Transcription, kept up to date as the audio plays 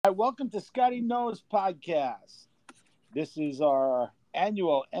welcome to Scotty Knows Podcast. This is our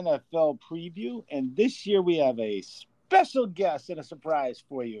annual NFL preview, and this year we have a special guest and a surprise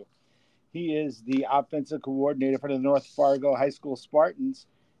for you. He is the offensive coordinator for the North Fargo High School Spartans,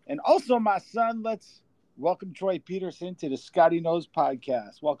 and also my son. Let's welcome Troy Peterson to the Scotty Knows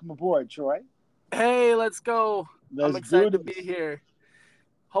Podcast. Welcome aboard, Troy. Hey, let's go. I'm Let's do excited to be this. here. Let's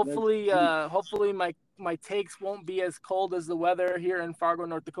Hopefully, do hopefully my takes won't be as cold as the weather here in Fargo,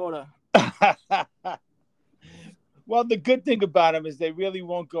 North Dakota. Well, the good thing about them is they really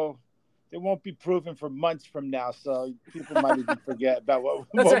won't go. They won't be proven for months from now, so people might even forget about what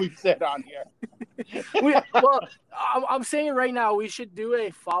That's what right. we've said on here. I'm saying right now we should do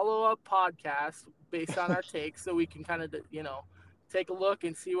a follow-up podcast based on our takes, so we can kind of take a look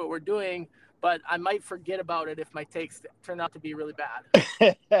and see what we're doing. But I might forget about it if my takes turn out to be really bad.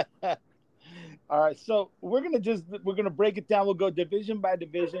 All right, so we're gonna break it down. We'll go division by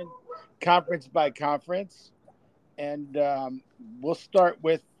division, conference by conference, and we'll start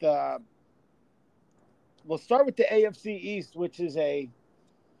with the AFC East, which is a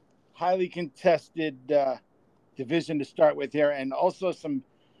highly contested division to start with here, and also some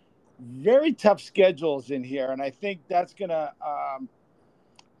very tough schedules in here. And I think that's gonna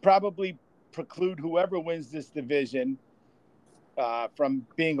probably preclude whoever wins this division from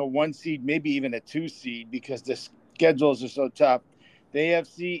being a 1 seed, maybe even a 2 seed, because the schedules are so tough. The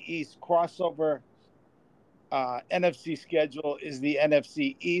AFC East crossover NFC schedule is the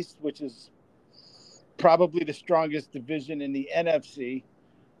NFC East, which is probably the strongest division in the NFC.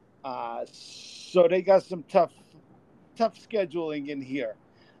 So they got some tough scheduling in here.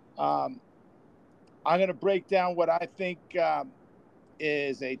 Um, I'm going to break down what I think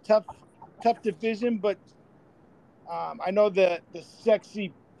is a tough division, but I know the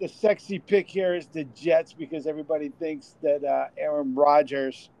sexy pick here is the Jets, because everybody thinks that Aaron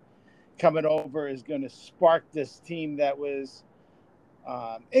Rodgers coming over is going to spark this team that was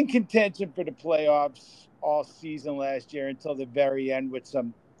in contention for the playoffs all season last year until the very end with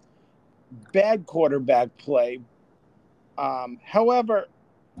some bad quarterback play. However,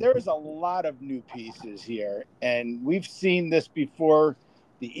 there is a lot of new pieces here, and we've seen this before.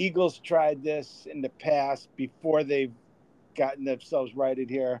 The Eagles tried this in the past before they've gotten themselves righted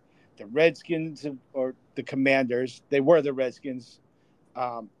here. The Redskins, or the Commanders, they were the Redskins,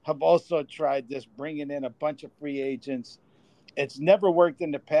 have also tried this, bringing in a bunch of free agents. It's never worked in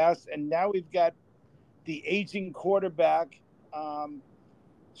the past, and now we've got the aging quarterback.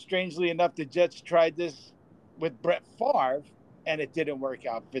 Strangely enough, the Jets tried this with Brett Favre, and it didn't work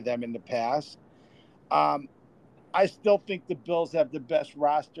out for them in the past. I still think the Bills have the best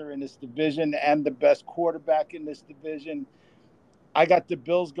roster in this division and the best quarterback in this division. I got the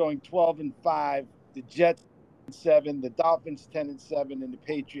Bills going 12-5, the Jets 7, the Dolphins 10-7, and the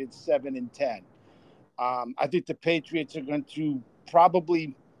Patriots 7-10. I think the Patriots are going to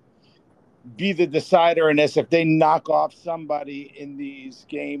probably be the decider in this if they knock off somebody in these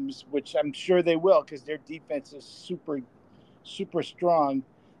games, which I'm sure they will, because their defense is super strong.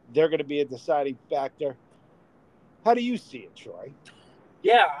 They're going to be a deciding factor. How do you see it, Troy?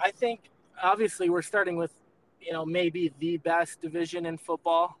 Yeah, I think obviously we're starting with, maybe the best division in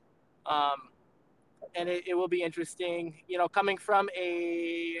football. And it will be interesting, coming from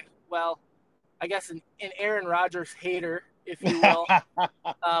I guess an Aaron Rodgers hater, if you will.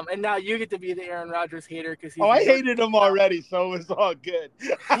 And now you get to be the Aaron Rodgers hater because he's I been hurt. hated him already, so it was all good.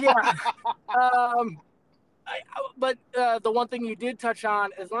 Yeah. But the one thing you did touch on,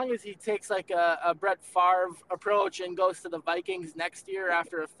 as long as he takes like a Brett Favre approach and goes to the Vikings next year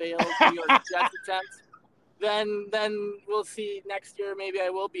after a failed New York Jets attempt, then we'll see next year. Maybe I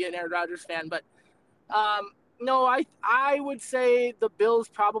will be an Aaron Rodgers fan. But no, I would say the Bills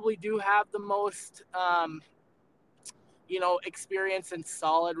probably do have the most experience and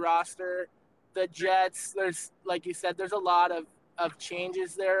solid roster. The Jets, there's, like you said, there's a lot of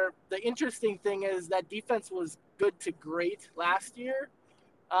changes there. The interesting thing is that defense was good to great last year.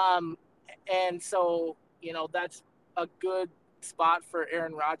 And so, that's a good spot for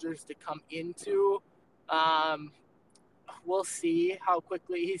Aaron Rodgers to come into. We'll see how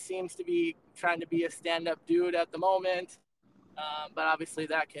quickly he seems to be trying to be a stand-up dude at the moment. But obviously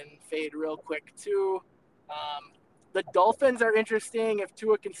that can fade real quick too. The Dolphins are interesting if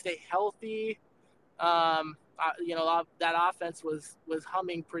Tua can stay healthy. That offense was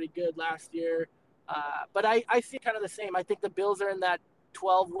humming pretty good last year. But I see kind of the same. I think the Bills are in that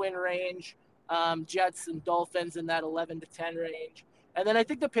 12-win range. Jets and Dolphins in that 11-10 range. And then I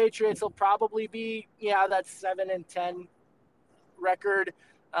think the Patriots will probably be, that 7-10 record.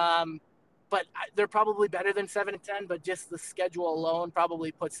 but they're probably better than 7-10. But just the schedule alone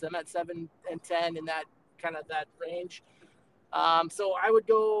probably puts them at 7-10 in that kind of that range. So I would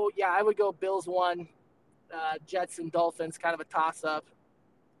go, Bills 1, Jets and Dolphins, kind of a toss up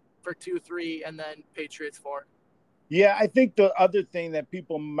for 2-3, and then Patriots 4. Yeah, I think the other thing that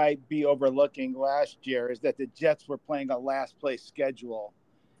people might be overlooking last year is that the Jets were playing a last place schedule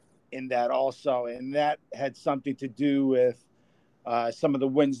in that also, and that had something to do with some of the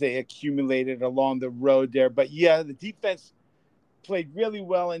wins they accumulated along the road there. But yeah, the defense played really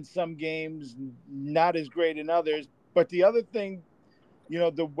well in some games, not as great in others. But the other thing,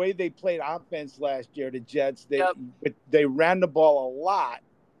 the way they played offense last year, the Jets, they ran the ball a lot,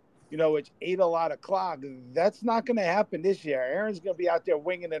 which ate a lot of clock. That's not going to happen this year. Aaron's going to be out there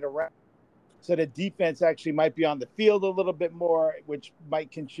winging it around. So the defense actually might be on the field a little bit more, which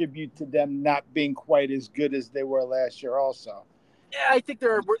might contribute to them not being quite as good as they were last year also. Yeah, I think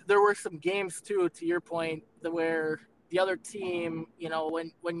there were some games, too, to your point, where the other team,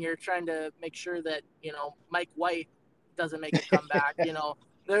 when you're trying to make sure that, Mike White doesn't make a comeback,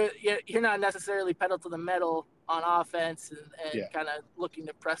 you're not necessarily pedal to the metal on offense and kind of looking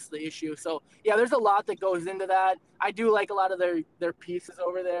to press the issue. So, yeah, there's a lot that goes into that. I do like a lot of their pieces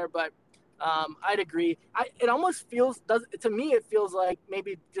over there, but I'd agree. It almost feels, to me, it feels like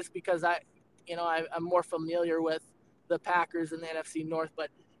maybe just because I'm more familiar with the Packers and the NFC North, but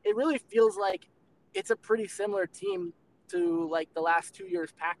it really feels like it's a pretty similar team to like the last 2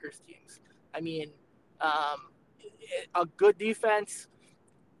 years Packers teams. I mean, a good defense,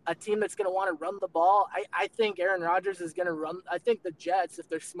 a team that's going to want to run the ball. I think Aaron Rodgers is going to run. I think the Jets, if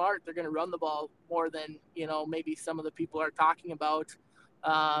they're smart, they're going to run the ball more than, maybe some of the people are talking about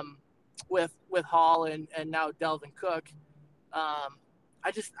with Hall and now Delvin Cook. I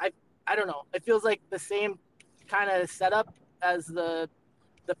don't know. It feels like the same kind of setup as the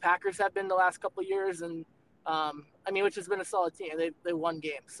Packers have been the last couple of years, and which has been a solid team. They won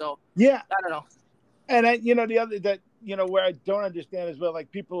games, so yeah, I don't know. And the other that where I don't understand as well, like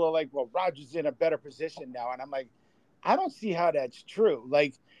people are like, well, Rodgers is in a better position now, and I'm like, I don't see how that's true.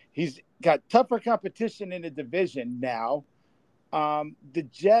 Like he's got tougher competition in the division now. The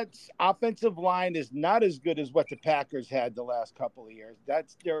Jets' offensive line is not as good as what the Packers had the last couple of years.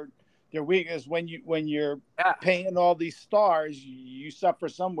 That's their weakness. When you're paying all these stars, you suffer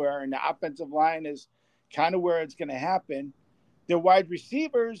somewhere, and the offensive line is kind of where it's going to happen. Their wide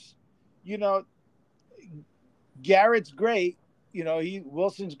receivers, Garrett's great,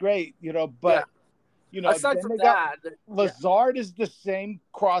 Wilson's great, but aside from that, Lazard is the same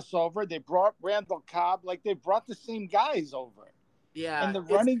crossover. They brought Randall Cobb, like they brought the same guys over. Yeah, and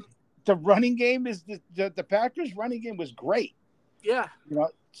the running game is the Packers' running game was great. Yeah,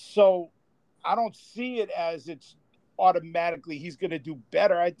 so I don't see it as it's automatically he's going to do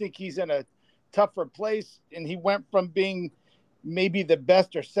better. I think he's in a tougher place, and he went from being maybe the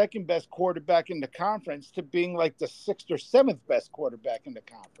best or second best quarterback in the conference to being like the sixth or seventh best quarterback in the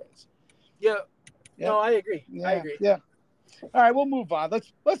conference. Yeah. No, I agree. Yeah. All right, we'll move on.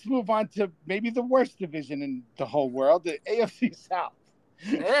 Let's move on to maybe the worst division in the whole world, the AFC South.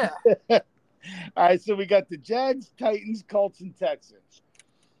 Yeah. All right, so we got the Jags, Titans, Colts, and Texans.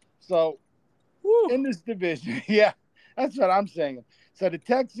 So in this division, yeah, that's what I'm saying. So the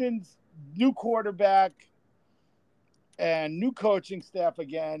Texans, new quarterback and new coaching staff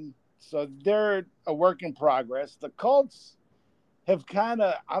again. So they're a work in progress. The Colts have kind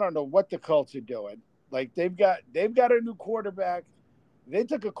of, I don't know what the Colts are doing. Like they've got a new quarterback. They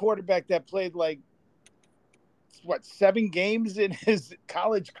took a quarterback that played 7 games in his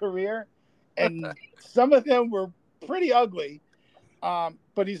college career, and some of them were pretty ugly.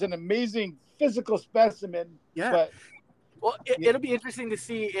 But he's an amazing physical specimen. Yeah. But, well, it'll be interesting to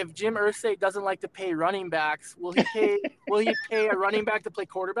see if Jim Irsay doesn't like to pay running backs. Will he pay a running back to play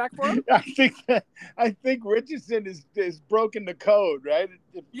quarterback for him? I think Richardson is broken the code, right?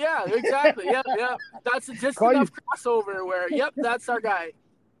 Yeah, exactly. Yeah. That's just enough crossover where, that's our guy.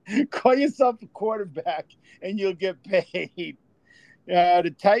 Call yourself a quarterback and you'll get paid.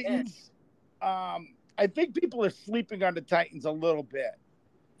 The Titans, I think people are sleeping on the Titans a little bit.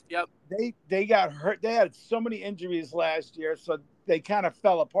 Yep. They got hurt. They had so many injuries last year, so they kind of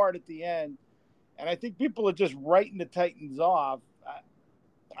fell apart at the end. And I think people are just writing the Titans off.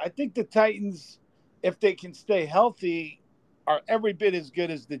 I think the Titans, if they can stay healthy, are every bit as good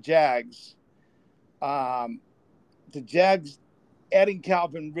as the Jags. The Jags, adding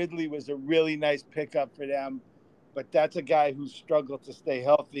Calvin Ridley was a really nice pickup for them, but that's a guy who struggled to stay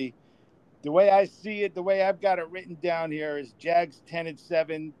healthy. The way I see it, the way I've got it written down here is Jags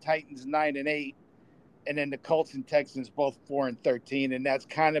 10-7, Titans 9-8. and then the Colts and Texans both 4-13, and that's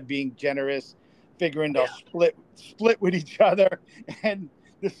kind of being generous, figuring they'll split with each other, and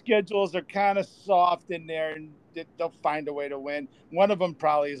the schedules are kind of soft in there, and they'll find a way to win. One of them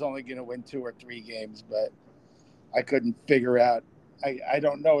probably is only going to win 2 or 3 games, but I couldn't figure out. I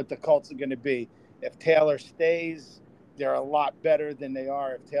don't know what the Colts are going to be. If Taylor stays, they're a lot better than they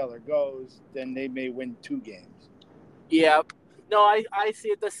are. If Taylor goes, then they may win 2 games. Yeah. No, I see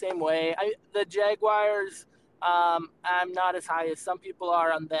it the same way. The Jaguars, I'm not as high as some people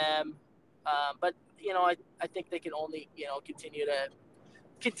are on them, but I think they can only continue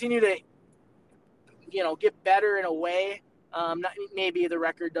to get better in a way. Maybe the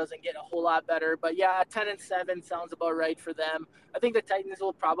record doesn't get a whole lot better, but yeah, 10-7 sounds about right for them. I think the Titans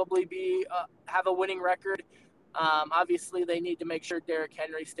will probably have a winning record. Obviously, they need to make sure Derrick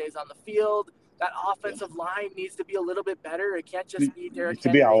Henry stays on the field. That offensive line needs to be a little bit better. It can't just be Derrick Henry. Needs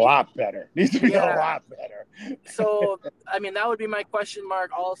to be a lot better. So, I mean, that would be my question mark.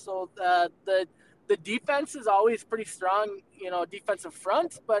 Also, the defense is always pretty strong, defensive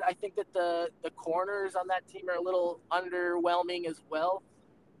front, but I think that the corners on that team are a little underwhelming as well.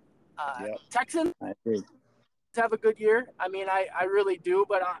 Texans have a good year. I mean, I really do,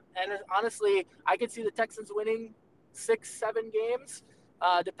 but and honestly, I could see the Texans winning 6-7 games,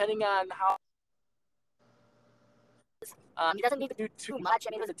 depending on how. He doesn't need to do too much.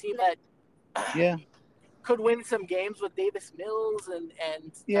 I mean, it's a team that could win some games with Davis Mills and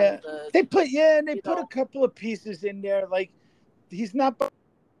they put a couple of pieces in there. Like, he's not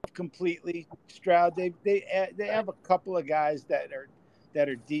completely Stroud. They have a couple of guys that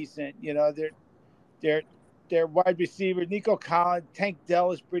are decent. Their wide receiver Nico Collins, Tank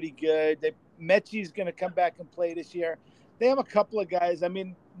Dell is pretty good. Mechie's going to come back and play this year. They have a couple of guys. I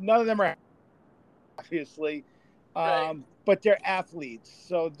mean, none of them are obviously, but they're athletes,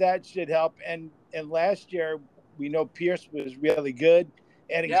 so that should help. And last year, we know Pierce was really good.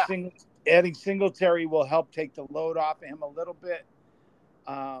 Adding Singletary will help take the load off of him a little bit.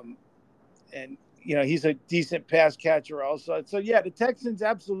 And he's a decent pass catcher also. So yeah, the Texans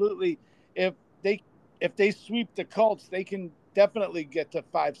absolutely, if they sweep the Colts, they can definitely get to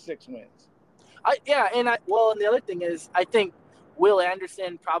 5-6 wins. And the other thing is, I think Will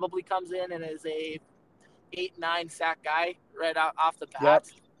Anderson probably comes in and is a 8-9 sack guy right off the bat.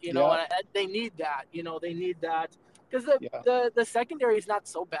 And they need that. They need that because the secondary is not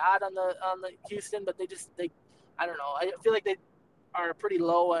so bad on the Houston, but they I don't know. I feel like they are pretty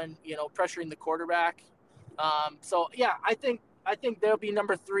low on pressuring the quarterback. So yeah, I think they'll be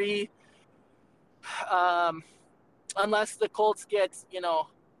number 3, unless the Colts get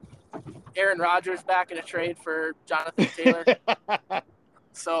Aaron Rodgers back in a trade for Jonathan Taylor.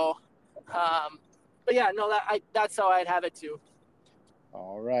 So, but yeah, no, that's how I'd have it too.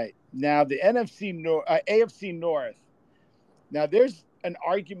 All right. Now the AFC North. Now there's an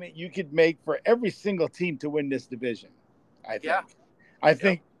argument you could make for every single team to win this division. I think. Yeah.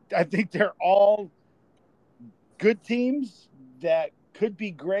 I think they're all good teams that could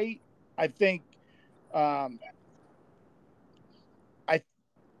be great. I think.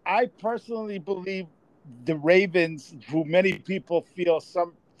 I personally believe the Ravens, who many people feel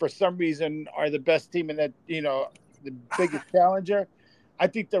for some reason are the best team in that, the biggest challenger. I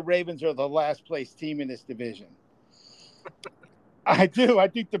think the Ravens are the last place team in this division. I do. I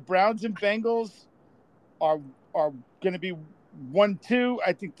think the Browns and Bengals are going to be 1-2.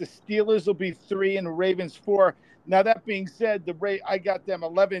 I think the Steelers will be 3 and the Ravens 4. Now, that being said, I got them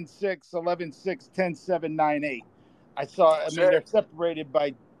 11-6, 11-6, 10-7, 9-8. They're separated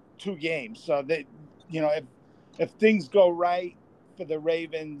by 2 games. So they, if things go right for the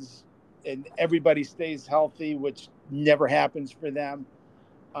Ravens and everybody stays healthy, which never happens for them,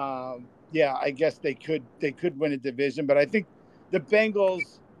 I guess they could win a division. But I think the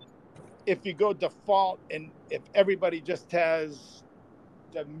Bengals, if you go default and if everybody just has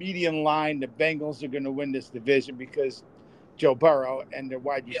the median line, the Bengals are going to win this division because Joe Burrow and their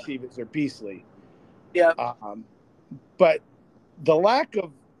wide receivers are beastly. Yeah. But the lack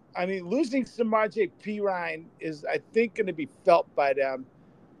of, losing Samaje Perine is, I think, going to be felt by them.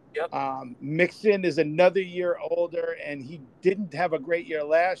 Yep. Mixon is another year older, and he didn't have a great year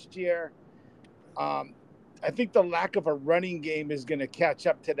last year. I think the lack of a running game is going to catch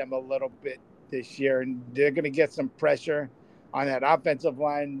up to them a little bit this year, and they're going to get some pressure on that offensive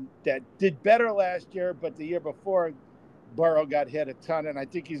line that did better last year, but the year before, Burrow got hit a ton, and I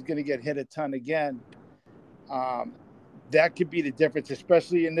think he's going to get hit a ton again. That could be the difference,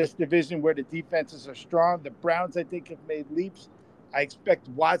 especially in this division where the defenses are strong. The Browns, I think, have made leaps. I expect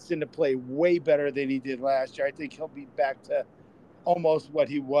Watson to play way better than he did last year. I think he'll be back to almost what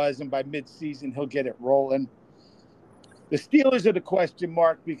he was, and by midseason he'll get it rolling. The Steelers are the question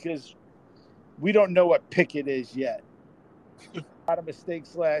mark because we don't know what Pickett is yet. A lot of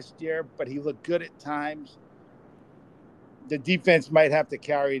mistakes last year, but he looked good at times. The defense might have to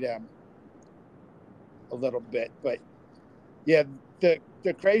carry them a little bit, but yeah, the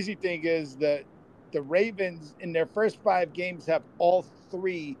crazy thing is that the Ravens in their first 5 games have all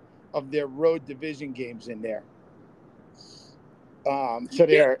 3 of their road division games in there. So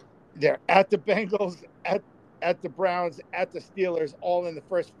they're at the Bengals, at the Browns, at the Steelers, all in the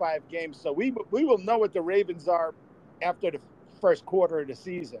first 5 games. So we will know what the Ravens are after the first quarter of the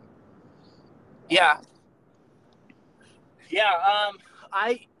season. Yeah.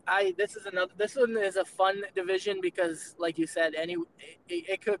 This one is a fun division because, like you said,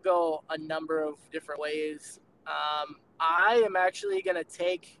 it could go a number of different ways. I am actually going to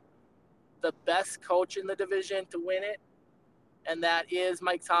take the best coach in the division to win it, and that is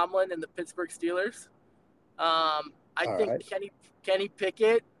Mike Tomlin and the Pittsburgh Steelers. I think right. Kenny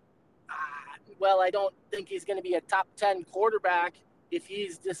Pickett, I don't think he's going to be a top 10 quarterback if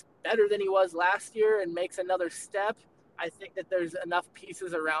he's just better than he was last year and makes another step. I think that there's enough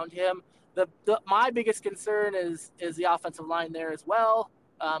pieces around him. My biggest concern is the offensive line there as well,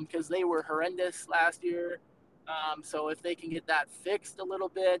 because they were horrendous last year. So if they can get that fixed a little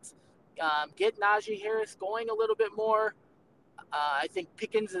bit, get Najee Harris going a little bit more. I think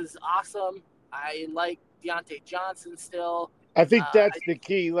Pickens is awesome. I like Deontay Johnson still. I think that's the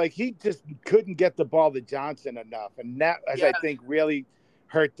key. Like, he just couldn't get the ball to Johnson enough, and that, I think, really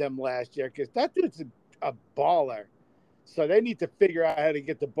hurt them last year because that dude's a baller. So they need to figure out how to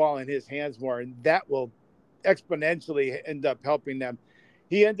get the ball in his hands more, and that will exponentially end up helping them.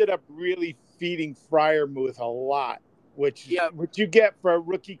 He ended up really feeding Freiermuth a lot, which you get for a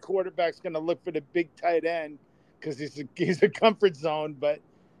rookie quarterback's going to look for the big tight end because he's a comfort zone, but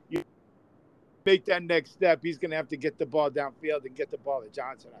you make that next step, he's going to have to get the ball downfield and get the ball to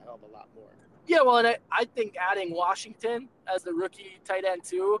Johnson a hell of a lot more. Yeah, well, and I think adding Washington as the rookie tight end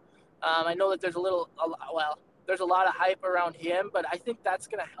too, I know that there's there's a lot of hype around him, but I think that's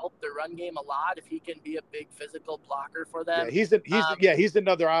going to help the run game a lot if he can be a big physical blocker for them. Yeah, he's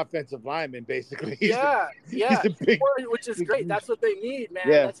another offensive lineman basically. He's which is great. That's what they need, man.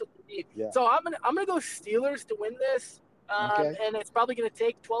 Yeah. That's what they need. Yeah. So I'm gonna go Steelers to win this, and it's probably going to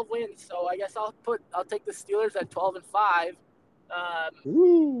take 12 wins. So I guess I'll take the Steelers at 12-5.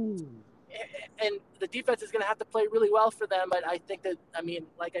 And the defense is going to have to play really well for them. But I think that,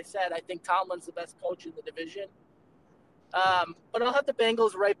 like I said, I think Tomlin's the best coach in the division. But I'll have the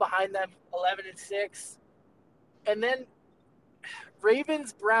Bengals right behind them, 11-6. And then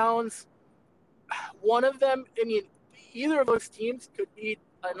Ravens, Browns, one of them, either of those teams could be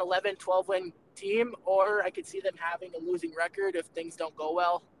an 11-12 win team, or I could see them having a losing record if things don't go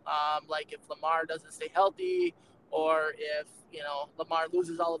well. Like if Lamar doesn't stay healthy, or if Lamar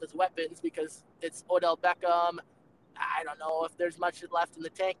loses all of his weapons because it's Odell Beckham. I don't know if there's much left in the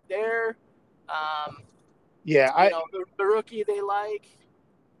tank there. The rookie they like,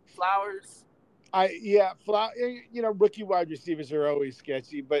 Flowers. Rookie wide receivers are always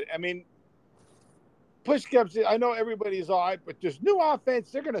sketchy, but push comes in. I know everybody's all right, but there's new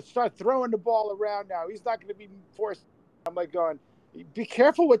offense. They're going to start throwing the ball around now. He's not going to be forced. I'm like going, be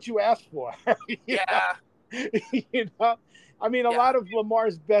careful what you ask for. Yeah. A lot of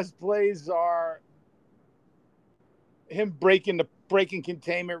Lamar's best plays are him breaking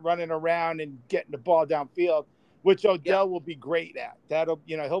containment, running around and getting the ball downfield, which Odell will be great at.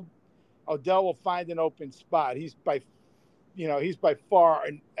 Odell will find an open spot. He's by far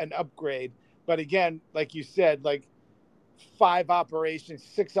an upgrade. But again, like you said, like 6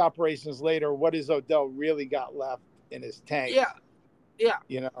 operations later, what has Odell really got left in his tank? Yeah.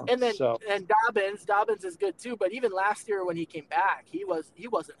 And then and Dobbins is good too. But even last year when he came back, he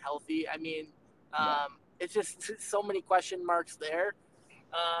wasn't healthy. It's just so many question marks there.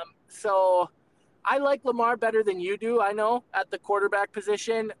 So I like Lamar better than you do. I know at the quarterback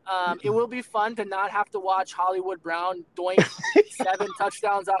position. It will be fun to not have to watch Hollywood Brown doink 7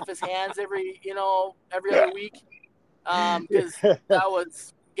 touchdowns off his hands every other week. Because that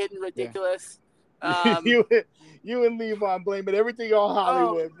was getting ridiculous. You and Levon blaming everything on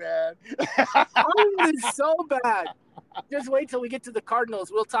Hollywood, man. Hollywood is so bad. Just wait till we get to the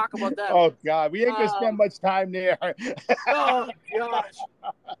Cardinals. We'll talk about that. Oh, God. We ain't going to spend much time there. Oh, gosh.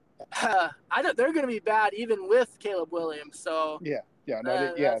 They're going to be bad even with Caleb Williams. So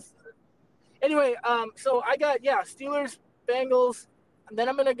Anyway, so I got Steelers, Bengals, and then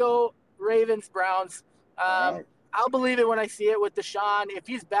I'm going to go Ravens, Browns. Right. I'll believe it when I see it with Deshaun. If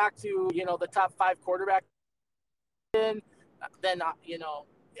he's back to, the top 5 quarterback, then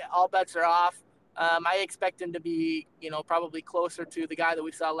all bets are off. I expect him to be, probably closer to the guy that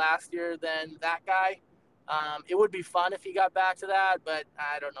we saw last year than that guy. It would be fun if he got back to that, but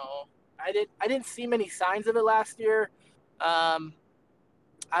I don't know. I didn't see many signs of it last year.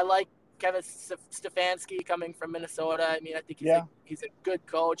 I like Kevin Stefanski coming from Minnesota. I mean, I think Yeah. he's a good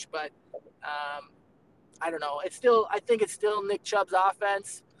coach, but I don't know. I think it's still Nick Chubb's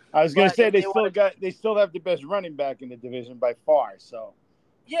offense. I was going to But say if they still have the best running back in the division by far. So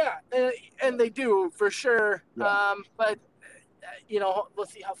yeah, and they do for sure. yeah. But we'll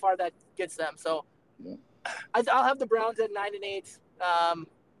see how far that gets them. So Yeah. I'll have the Browns at 9-8.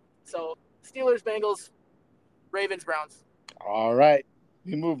 So Steelers, Bengals, Ravens, Browns. All right,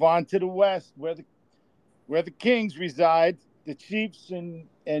 we move on to the West, where the Kings reside. The Chiefs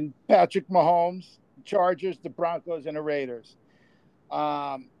and Patrick Mahomes, the Chargers, the Broncos, and the Raiders.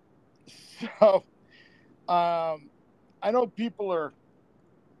 So I know people are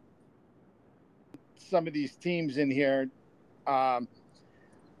some of these teams in here. I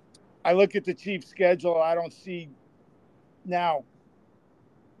look at the Chiefs' schedule. I don't see now.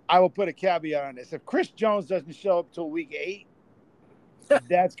 I will put a caveat on this. If Chris Jones doesn't show up till week 8,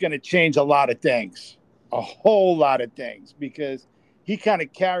 that's going to change a lot of things, a whole lot of things, because he kind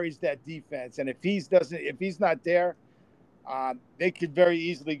of carries that defense. And if he's not there, they could very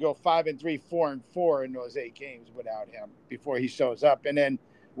easily go 5-3, 4-4 in those 8 games without him before he shows up. And then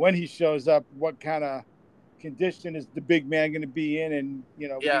when he shows up, what kind of condition is the big man going to be in? And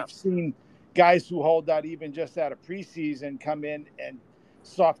we've seen guys who hold out even just out of preseason come in and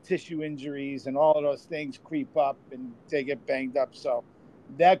soft tissue injuries and all of those things creep up and they get banged up. So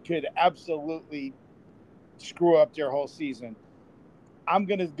that could absolutely screw up their whole season. I'm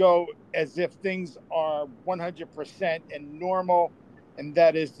going to go as if things are 100% and normal, and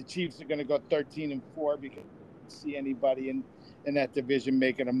that is the Chiefs are going to go 13-4 because I don't see anybody in that division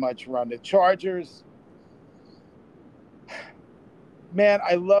making a much run. The Chargers, man,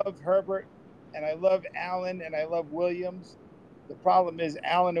 I love Herbert, and I love Allen, and I love Williams. The problem is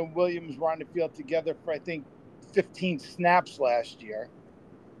Allen and Williams were on the field together for, I think, 15 snaps last year.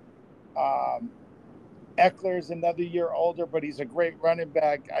 Eckler's another year older, but he's a great running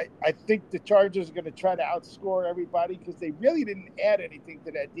back. I think the Chargers are going to try to outscore everybody because they really didn't add anything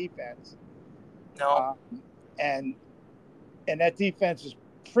to that defense. No. And that defense is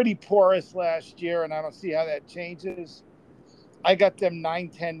pretty porous last year, and I don't see how that changes. I got them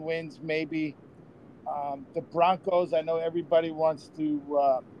 9-10 wins maybe. The Broncos, I know everybody wants to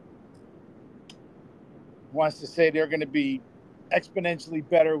say they're going to be exponentially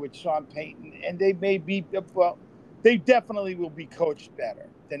better with Sean Payton, and they may be, well, they definitely will be coached better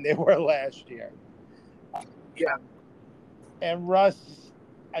than they were last year. Yeah. And Russ,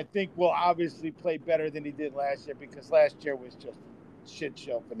 I think, will obviously play better than he did last year because last year was just a shit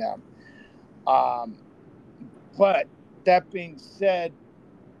show for them. But that being said,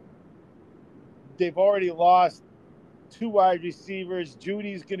 they've already lost 2 wide receivers.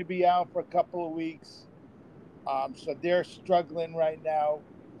 Judy's going to be out for a couple of weeks. So they're struggling right now.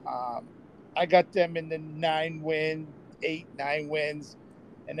 I got them in the 9 wins.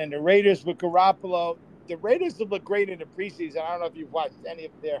 And then the Raiders with Garoppolo. The Raiders have looked great in the preseason. I don't know if you've watched any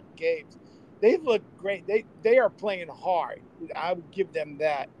of their games. They've looked great. They are playing hard. I would give them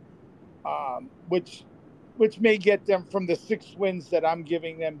that, which may get them from the 6 wins that I'm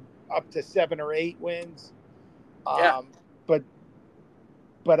giving them up to 7 or 8 wins.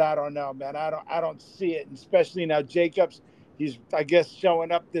 But I don't know, man. I don't see it, and especially now Jacobs. He's, I guess,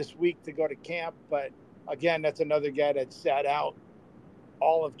 showing up this week to go to camp. But again, that's another guy that sat out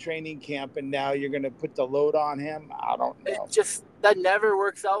all of training camp, and now you're going to put the load on him. I don't know. That never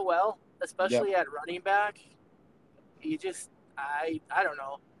works out well, especially at running back. I don't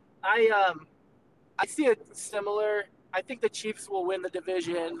know. I see it similar. I think the Chiefs will win the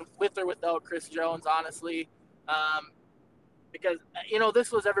division with or without Chris Jones, honestly. Because,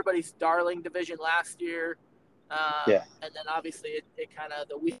 this was everybody's darling division last year. And then obviously it kind of,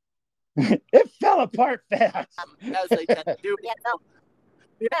 the week. It fell apart fast. As they tend to do.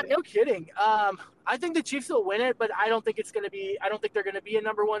 No kidding. I think the Chiefs will win it, but I don't think they're going to be a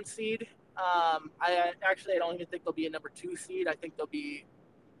number 1 seed. I don't even think they'll be a number 2 seed. I think they'll be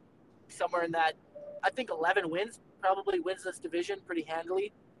somewhere in that. I think 11 wins probably wins this division pretty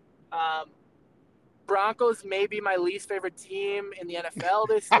handily. Broncos may be my least favorite team in the NFL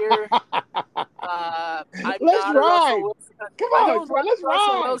this year. Let's ride. Come on, let's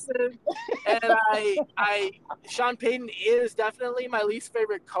ride. Wilson, and Sean Payton is definitely my least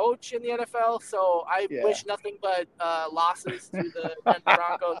favorite coach in the NFL. So I wish nothing but losses to the Denver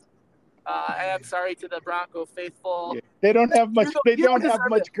Broncos. And I'm sorry to the Bronco faithful. Yeah. They don't have much. They You don't don't have deserve it.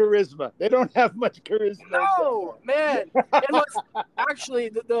 much charisma. They don't have much charisma No, man. in And what's actually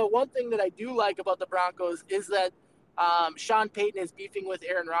the one thing that I do like about the Broncos is that Sean Payton is beefing with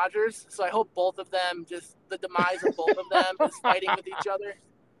Aaron Rodgers. So I hope both of them, just the demise of both of them, is fighting with each other.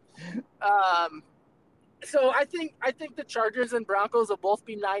 So I think the Chargers and Broncos will both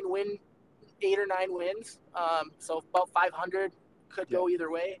be 8 or 9 wins. So about 500 could go either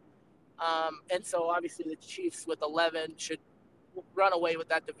way. And so obviously the Chiefs with 11 should run away with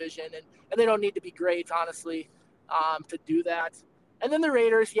that division, and they don't need to be great, honestly, to do that. And then the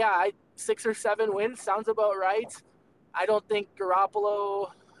Raiders, 6 or 7 wins sounds about right. I don't think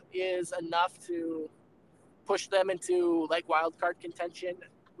Garoppolo is enough to push them into like wild card contention,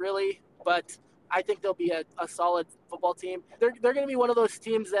 really, but I think they'll be a solid football team. They're going to be one of those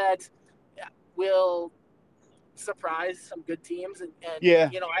teams that will surprise some good teams, and I I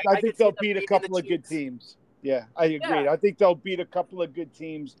think could see they'll them beat a beating the couple of good Chiefs. teams. Yeah, I agree. Yeah. I think they'll beat a couple of good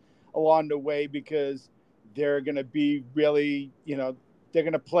teams along the way because they're going to be really, they're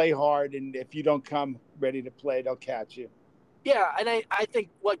going to play hard, and if you don't come ready to play, they'll catch you. Yeah, and I think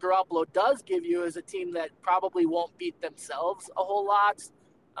what Garoppolo does give you is a team that probably won't beat themselves a whole lot.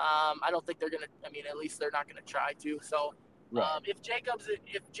 I don't think they're gonna. I mean, at least they're not gonna try to. So, if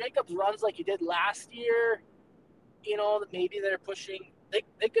Jacobs runs like he did last year, maybe they're pushing.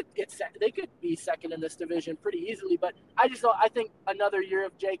 They could be second in this division pretty easily. But I just don't. I think another year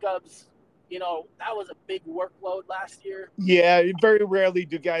of Jacobs. That was a big workload last year. Yeah, very rarely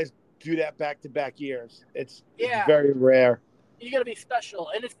do guys do that back-to-back years. It's very rare. You got to be special,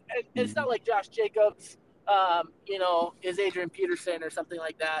 and it's not like Josh Jacobs, is Adrian Peterson or something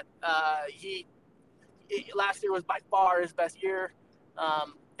like that. He last year was by far his best year,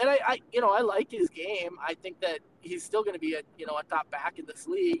 and I like his game. I think that he's still going to be a top back in this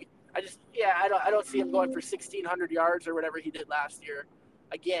league. I don't see him going for 1,600 yards or whatever he did last year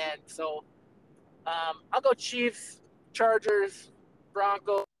again. So I'll go Chiefs, Chargers,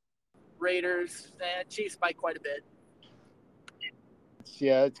 Broncos, Raiders, and Chiefs by quite a bit.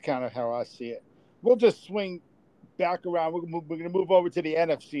 Yeah, it's kind of how I see it. We'll just swing back around. We're going to move over to the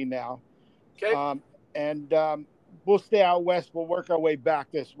NFC now. Okay. And we'll stay out west. We'll work our way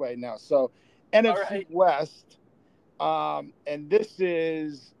back this way now. So NFC West, and this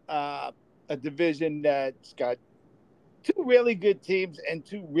is a division that's got 2 really good teams and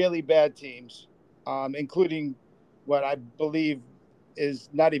 2 really bad teams, including what I believe is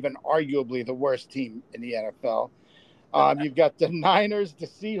not even arguably the worst team in the NFL. You've got the Niners, the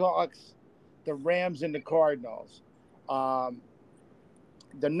Seahawks, the Rams, and the Cardinals. The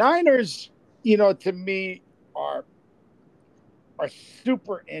Niners, to me are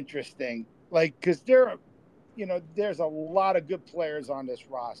super interesting. Like, because there's a lot of good players on this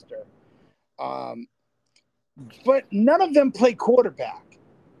roster, but none of them play quarterback.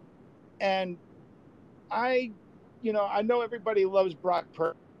 And I know everybody loves Brock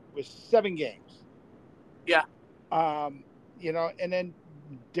Purdy. It was 7 games. Yeah. And then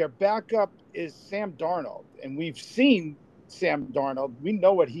their backup is Sam Darnold, and we've seen Sam Darnold. We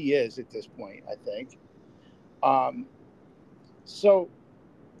know what he is at this point, I think. So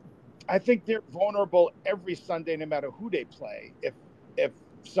I think they're vulnerable every Sunday, no matter who they play. If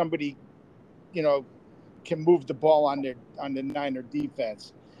somebody, can move the ball on the Niner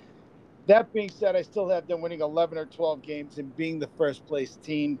defense. That being said, I still have them winning 11 or 12 games and being the first place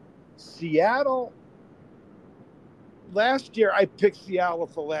team. Seattle. Last year, I picked Seattle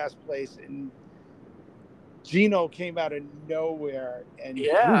for last place, and Geno came out of nowhere and threw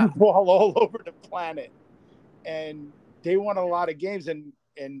the ball all over the planet. And they won a lot of games and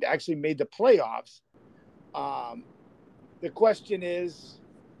actually made the playoffs. The question is,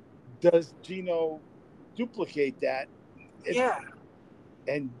 does Geno duplicate that?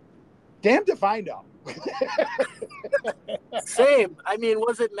 And damned if I know. Same. I mean,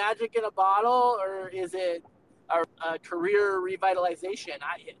 was it magic in a bottle, or is it a career revitalization?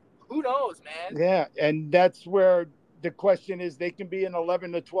 Who knows, man? Yeah, and that's where the question is. They can be an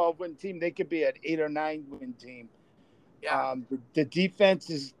 11 to 12 win team. They could be an 8 or 9 win team. Yeah. The defense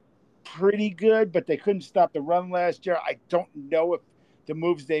is pretty good, but they couldn't stop the run last year. I don't know if the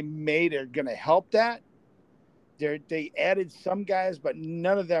moves they made are going to help that. They added some guys, but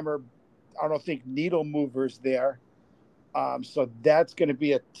none of them are, I don't think, needle movers there. So that's going to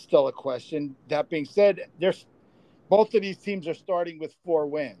be still a question. That being said, both of these teams are starting with 4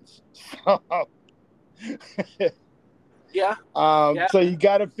 wins. So, so you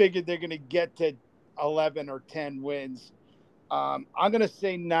got to figure they're going to get to 11 or 10 wins. I'm going to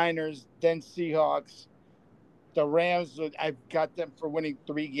say Niners, then Seahawks, The Rams, I've got them for winning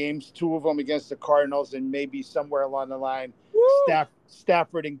 3 games, 2 of them against the Cardinals, and maybe somewhere along the line, Woo!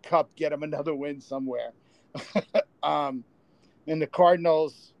 Stafford and Cup get them another win somewhere. um, and the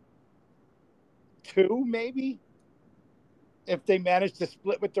Cardinals, 2 maybe, if they manage to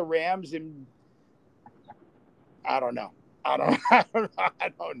split with the Rams. And I don't know. I don't. I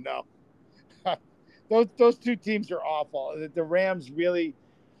don't know. Those 2 teams are awful. The Rams really.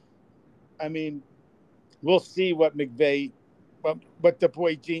 I mean, we'll see what McVay, what the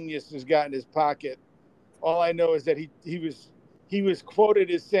boy genius has got in his pocket. All I know is that he was quoted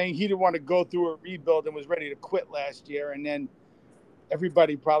as saying he didn't want to go through a rebuild and was ready to quit last year. And then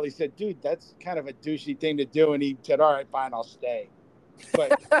everybody probably said, "Dude, that's kind of a douchey thing to do." And he said, "All right, fine, I'll stay."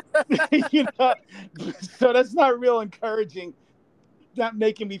 But so that's not real encouraging. Not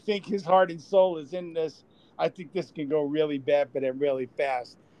making me think his heart and soul is in this. I think this can go really bad, but then really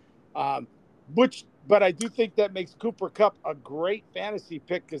fast. Um, but I do think that makes Cooper Kupp a great fantasy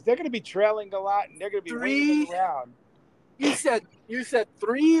pick because they're going to be trailing a lot and they're going to be waving 3. around. You said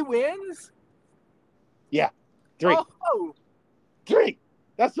 3 wins. Yeah, 3. Oh, 3.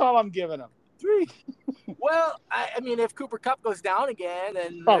 That's all I'm giving them. 3. Well, I mean, if Cooper Kupp goes down again,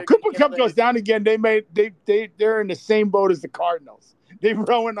 and Cooper Kupp goes down again, they're in the same boat as the Cardinals. They're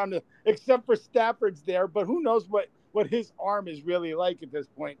rowing on except for Stafford's there, but who knows what his arm is really like at this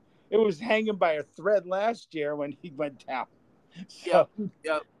point. It was hanging by a thread last year when he went down. So,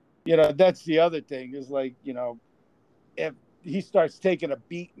 yep. That's the other thing is like, if he starts taking a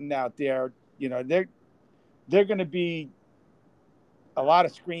beating out there, they're going to be a lot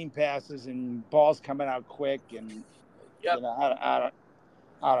of screen passes and balls coming out quick. And, Yep. I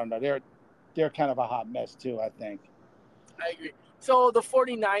don't know. They're kind of a hot mess too, I think. I agree. So the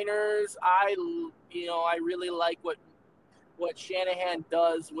 49ers, I really like what Shanahan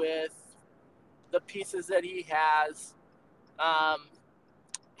does with the pieces that he has.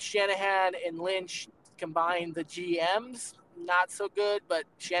 Shanahan and Lynch combined the GMs, not so good, but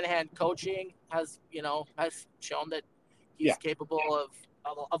Shanahan coaching has shown that he's capable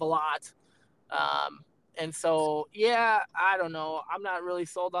of a lot. And so, I don't know. I'm not really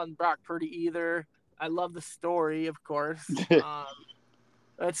sold on Brock Purdy either. I love the story, of course.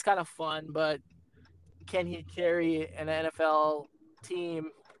 It's kind of fun, but can he carry an NFL team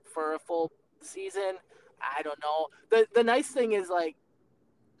for a full season? I don't know. The nice thing is, like,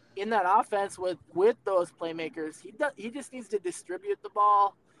 in that offense with those playmakers, he just needs to distribute the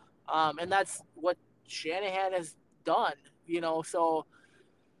ball, and that's what Shanahan has done. So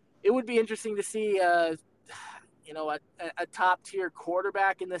it would be interesting to see a top tier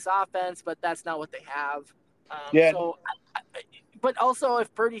quarterback in this offense, but that's not what they have. So, but also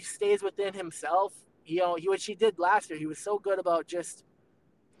if Purdy stays within himself, which he did last year, he was so good about just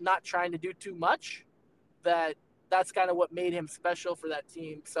not trying to do too much that's kind of what made him special for that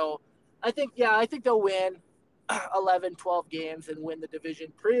team. So I think they'll win 11, 12 games and win the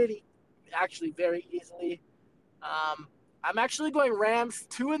division actually very easily. I'm actually going Rams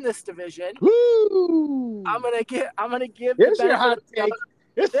 2 in this division. Woo! I'm gonna give Here's the your hot benefit. take.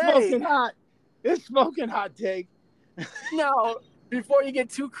 It's smoking hot. It's smoking hot take. No, before you get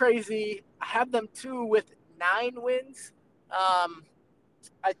too crazy, I have them 2 with 9 wins.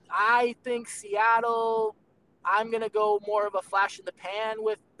 I think Seattle. I'm gonna go more of a flash in the pan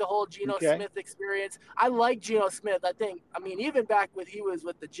with the whole Geno Smith experience. I like Geno Smith. I mean, even back when he was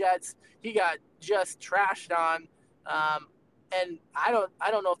with the Jets, he got just trashed on. And I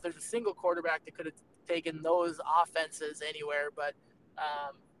don't know if there's a single quarterback that could have taken those offenses anywhere. But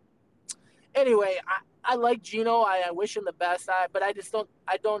anyway, I like Geno. I wish him the best. But I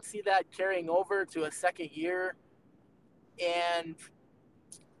don't see that carrying over to a second year. And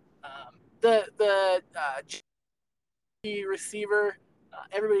the receiver,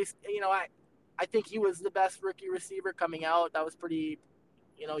 everybody's I think he was the best rookie receiver coming out. That was pretty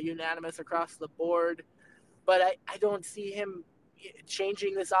unanimous across the board. But I don't see him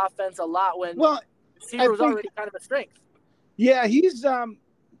changing this offense a lot when receiver was already kind of a strength. Yeah, he's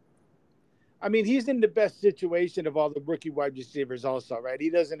he's in the best situation of all the rookie wide receivers also, right? He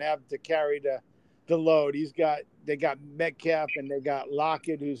doesn't have to carry the load. They got Metcalf and they got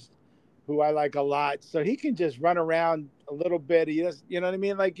Lockett, who I like a lot. So he can just run around a little bit. He does, you know what I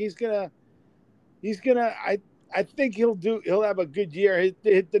mean? Like he's gonna I think he'll have a good year.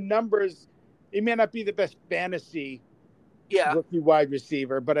 The numbers, he may not be the best fantasy rookie wide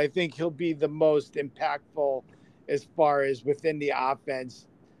receiver, but I think he'll be the most impactful as far as within the offense.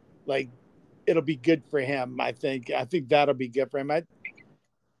 Like it'll be good for him. I think that'll be good for him.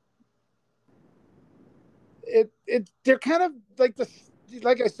 They're kind of like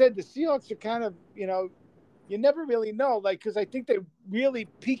I said, the Seahawks are kind of, you never really know. Like, because I think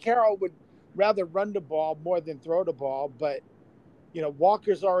Pete Carroll would rather run the ball more than throw the ball. But,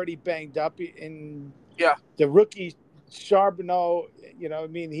 Walker's already banged up. In Yeah. the rookie Charbonneau, I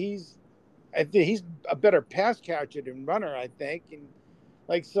mean, I think he's a better pass catcher than runner, I think. And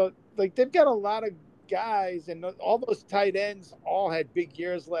they've got a lot of guys, and all those tight ends all had big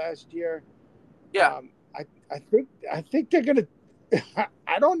years last year. Yeah. I think they're gonna.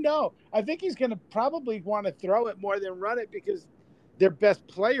 I don't know. I think he's gonna probably want to throw it more than run it because their best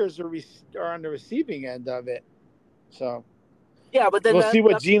players are on the receiving end of it. So yeah, but then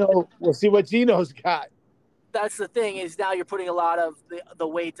we'll see what Gino's got. That's the thing is now you're putting a lot of the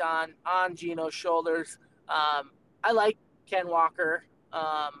weight on Gino's shoulders. I like Ken Walker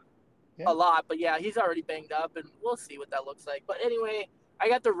a lot, but yeah, he's already banged up, and we'll see what that looks like. But anyway, I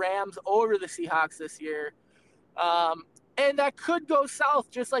got the Rams over the Seahawks this year, and that could go south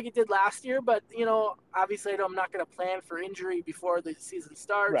just like it did last year. But obviously, I'm not going to plan for injury before the season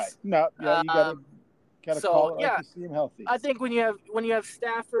starts. Right? No, yeah, you gotta call it like you see him healthy. I think when you have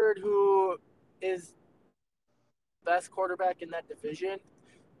Stafford, who is best quarterback in that division.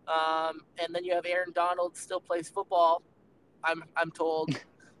 And then you have Aaron Donald still plays football. I'm told.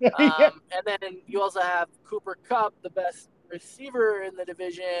 Yeah. And then you also have Cooper Kupp, the best receiver in the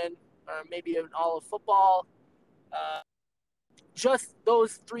division, or maybe in all of football. Just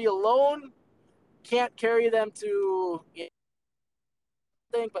those three alone can't carry them to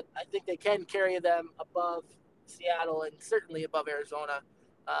but I think they can carry them above Seattle and certainly above Arizona,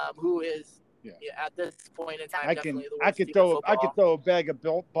 who is at this point in time definitely the worst team in football. I could throw a bag of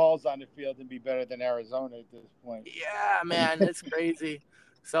balls on the field and be better than Arizona at this point. Yeah, man, it's crazy.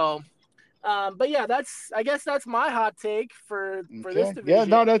 So, but yeah, I guess that's my hot take for this division. Yeah,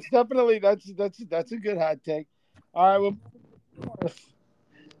 no, that's definitely that's a good hot take. All right, well,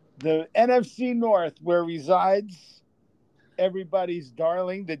 the NFC North, where resides everybody's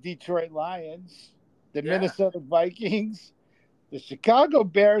darling, the Detroit Lions, the Minnesota Vikings, the Chicago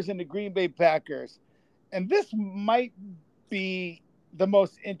Bears, and the Green Bay Packers. And this might be the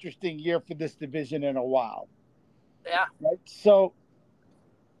most interesting year for this division in a while. Yeah. Right. So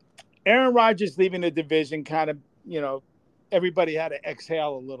Aaron Rodgers leaving the division kind of, everybody had to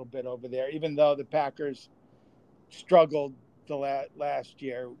exhale a little bit over there, even though the Packers struggled the last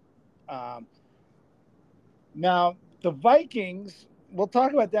year. Now, the Vikings, we'll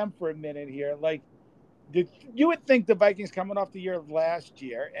talk about them for a minute here. Like, you would think the Vikings coming off the year of last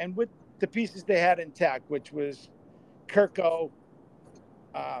year and with the pieces they had intact, which was Kirko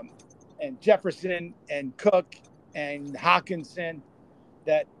and Jefferson and Cook and Hawkinson,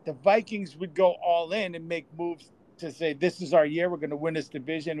 that the Vikings would go all in and make moves to say, this is our year. We're going to win this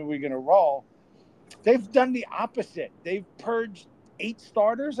division and we're going to roll. They've done the opposite. They've purged 8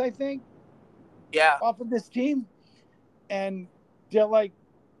 starters, I think, off of this team. And they're like,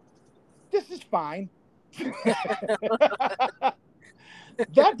 this is fine.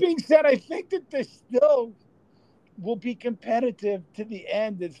 That being said, I think that they still will be competitive to the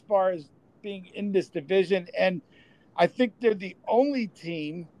end as far as being in this division. And I think they're the only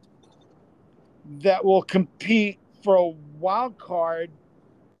team that will compete for a wild card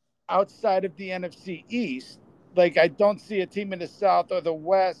outside of the NFC East. Like, I don't see a team in the South or the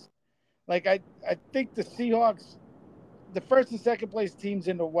West. Like, I think the Seahawks, the first and second place teams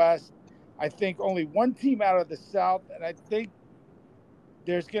in the West, I think only one team out of the South, and I think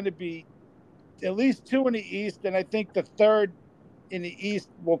there's going to be at least 2 in the East, and I think the third in the East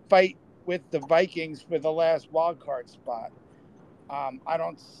will fight with the Vikings for the last wild card spot. I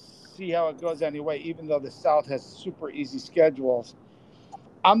don't see how it goes anyway, even though the South has super easy schedules.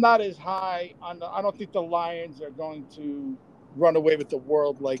 I'm not as high on I don't think the Lions are going to run away with the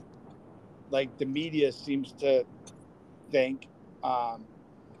world like the media seems to think. I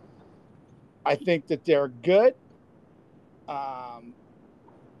think that they're good. But,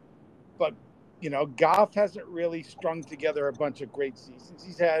 Goff hasn't really strung together a bunch of great seasons.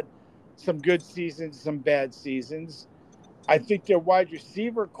 He's had some good seasons, some bad seasons. I think their wide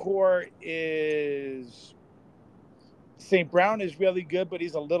receiver core is St. Brown is really good, but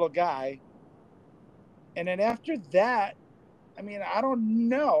he's a little guy. And then after that, I mean, I don't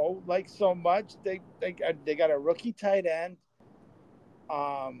know, like so much. They got a rookie tight end.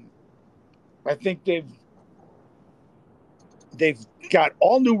 I think they've got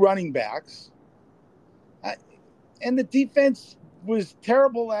all new running backs. And the defense was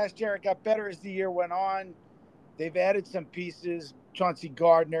terrible last year. It got better as the year went on. They've added some pieces. Chauncey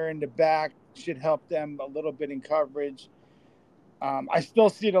Gardner in the back should help them a little bit in coverage. I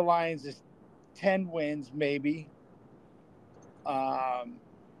still see the Lions as 10 wins, maybe. And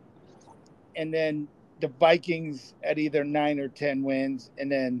then the Vikings at either 9 or 10 wins,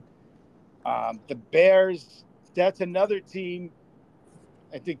 and then the Bears. That's another team.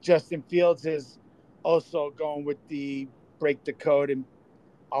 I think Justin Fields is also going with the break the code, and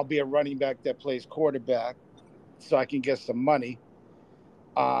I'll be a running back that plays quarterback, so I can get some money.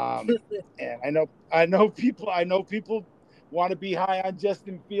 And I know people want to be high on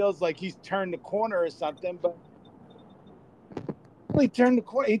Justin Fields, like he's turned the corner or something, but he turned the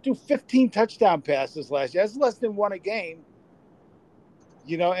corner. He threw 15 touchdown passes last year. That's less than one a game,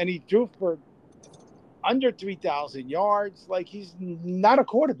 and he threw for under 3,000 yards. Like, he's not a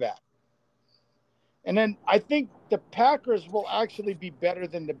quarterback. And then I think the Packers will actually be better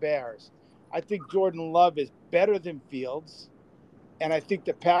than the Bears. I think Jordan Love is better than Fields. And I think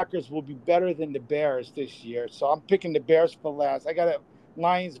the Packers will be better than the Bears this year. So I'm picking the Bears for last. I got it: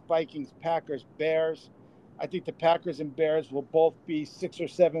 Lions, Vikings, Packers, Bears. I think the Packers and Bears will both be 6 or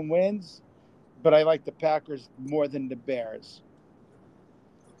 7 wins, but I like the Packers more than the Bears.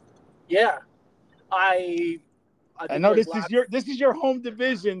 Yeah, I know this is your home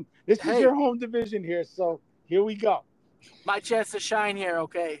division. This is your home division here. So here we go. My chance to shine here.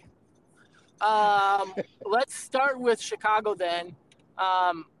 Okay. Let's start with Chicago then.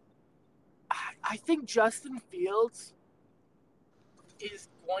 I think Justin Fields is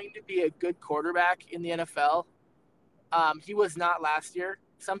going to be a good quarterback in the NFL. He was not last year.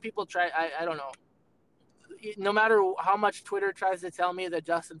 Some people try. I don't know. No matter how much Twitter tries to tell me that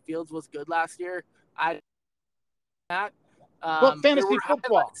Justin Fields was good last year, Well, fantasy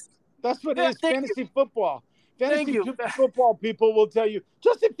football. That's what it is. Fantasy football. Fantasy football people will tell you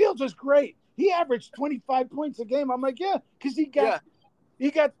Justin Fields was great. He averaged 25 points a game. I'm like, yeah, because he got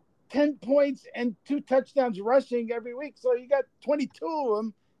 10 points and 2 touchdowns rushing every week. So you got 22 of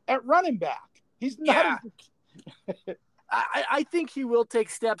them at running back. He's not. Yeah. I think he will take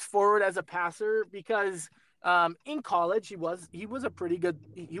steps forward as a passer because in college he was a pretty good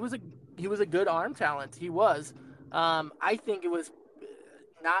he was a good arm talent. He was. I think it was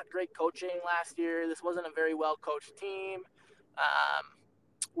not great coaching last year. This wasn't a very well coached team.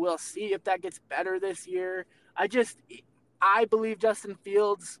 We'll see if that gets better this year. I believe Justin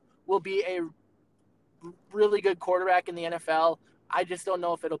Fields will be a really good quarterback in the NFL. I just don't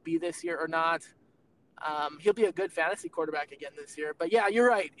know if it'll be this year or not. He'll be a good fantasy quarterback again this year. But yeah, you're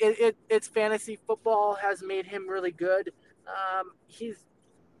right. It's fantasy football has made him really good. He's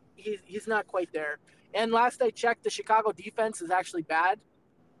not quite there. And last I checked, the Chicago defense is actually bad.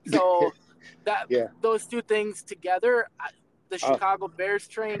 So those two things together, the Chicago Bears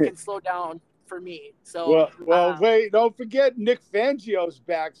train can slow down for me. So wait, don't forget Nick Fangio's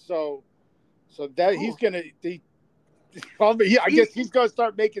back. So that he's gonna. I guess he's gonna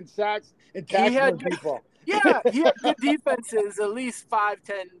start making sacks and tackling people. Yeah, he had good defenses at least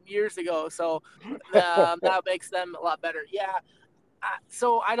 5-10 years ago. So that makes them a lot better. Yeah.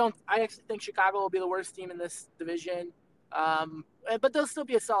 So I actually think Chicago will be the worst team in this division. But they'll still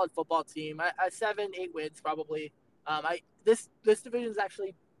be a solid football team. 7-8 wins probably. This division is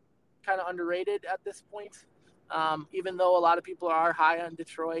actually kind of underrated at this point. Even though a lot of people are high on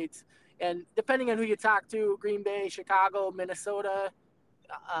Detroit, and depending on who you talk to, Green Bay, Chicago, Minnesota,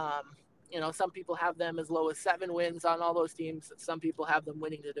 some people have them as low as 7 wins on all those teams. Some people have them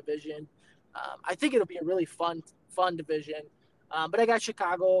winning the division. I think it'll be a really fun division. But I got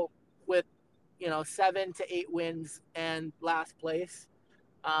Chicago with 7 to 8 wins and last place.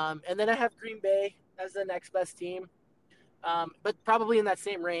 And then I have Green Bay as the next best team, but probably in that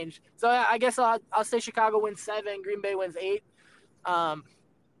same range. So I guess I'll say Chicago wins 7, Green Bay wins 8.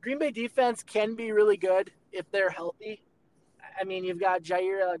 Green Bay defense can be really good if they're healthy. I mean, you've got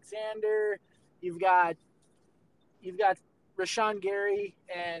Jair Alexander, you've got Rashawn Gary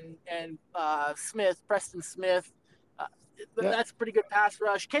and Preston Smith. That's a pretty good pass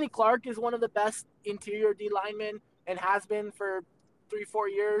rush. Kenny Clark is one of the best interior D linemen and has been for 3-4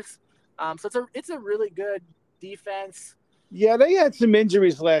 years. So it's a really good defense. Yeah, they had some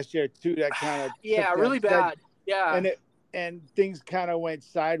injuries last year too. That kind of really bad. Yeah, and things kind of went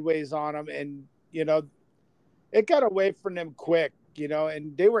sideways on them, and it got away from them quick.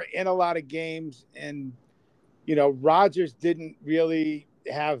 And they were in a lot of games, and Rodgers didn't really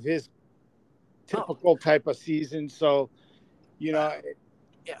have his typical type of season. So,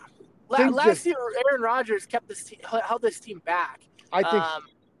 last year Aaron Rodgers held this team back. I think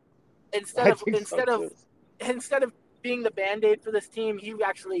instead of being the Band-Aid for this team, he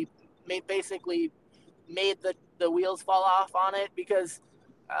actually made the wheels fall off on it because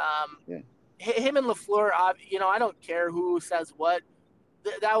him and LaFleur, I don't care who says what.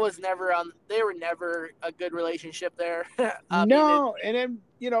 that was never on. They were never a good relationship there. I mean, No, and then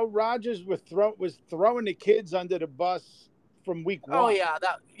Rodgers was throwing the kids under the bus from week oh one.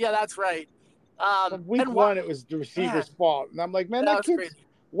 yeah, that's right. From week And one, it was the man, receiver's fault, and I'm like, man, that that was kid's crazy.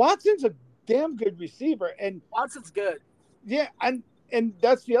 Watson's a damn good receiver, and Watson's good. yeah, and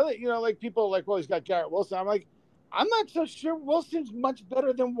that's the other, like people are like, well, he's got Garrett Wilson. I'm like, I'm not so sure Wilson's much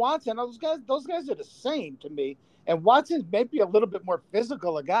better than Watson. Those guys are the same to me, and Watson's maybe a little bit more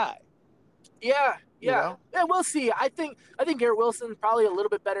physical a guy. Yeah, You yeah, know? yeah. We'll see. I think Garrett Wilson's probably a little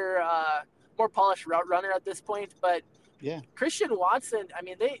bit better, more polished route runner at this point. But Yeah. Christian Watson, I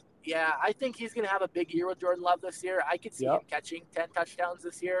mean, I think he's going to have a big year with Jordan Love this year. I could see him Yep. catching 10 touchdowns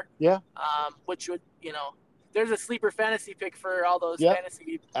this year. Yeah. Which would, there's a sleeper fantasy pick for all those Yep.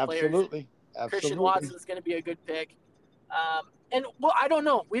 fantasy players. Absolutely. Christian Absolutely. Watson's going to be a good pick. And well, I don't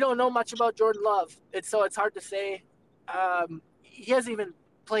know. We don't know much about Jordan Love. It's hard to say. He hasn't even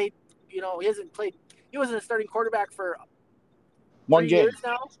played. He hasn't played. He wasn't a starting quarterback for One 3 game. years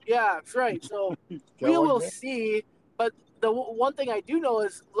now. Yeah, that's right. So Got we one will game. see. But the one thing I do know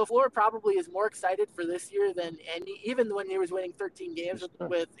is LaFleur probably is more excited for this year than even when he was winning 13 games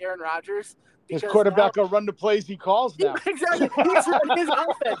with Aaron Rodgers. His Because quarterback now, will run the plays he calls now. exactly, he's running his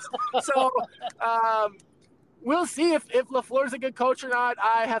offense. So we'll see if LaFleur's a good coach or not.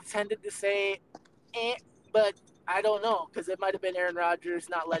 I have tended to say, but I don't know because it might have been Aaron Rodgers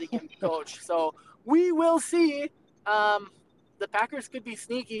not letting him coach. So we will see. The Packers could be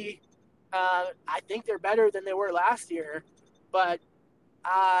sneaky. I think they're better than they were last year, but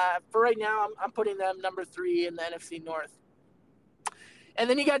for right now, I'm putting them number 3 in the NFC North. And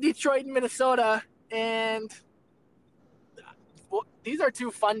then you got Detroit and Minnesota, and these are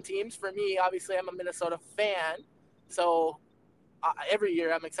 2 fun teams for me. Obviously, I'm a Minnesota fan, so every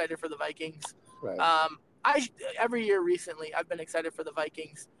year I'm excited for the Vikings. Right. Every year recently I've been excited for the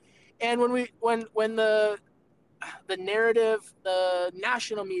Vikings, and when the narrative, the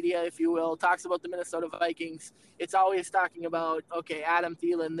national media, if you will, talks about the Minnesota Vikings, it's always talking about, okay, Adam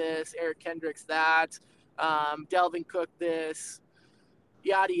Thielen this, Eric Kendricks that, Delvin Cook this,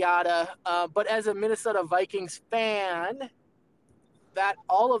 yada yada. But as a Minnesota Vikings fan, that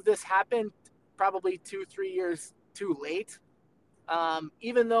all of this happened probably 2-3 years too late.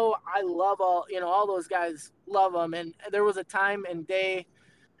 Even though I love all those guys, love them, and there was a time and day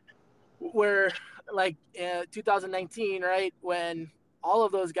where, like 2019, right, when all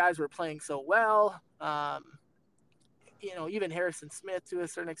of those guys were playing so well. Even Harrison Smith to a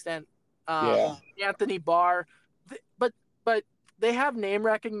certain extent, Yeah. Anthony Barr, but they have name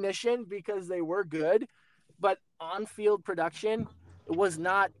recognition because they were good, but on-field production was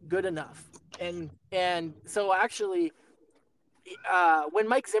not good enough. And so actually, when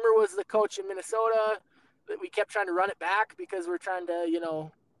Mike Zimmer was the coach in Minnesota, we kept trying to run it back because we're trying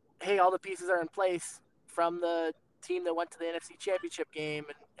to, hey, all the pieces are in place from the team that went to the NFC Championship game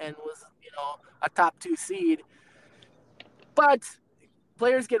and was, a top 2 seed. But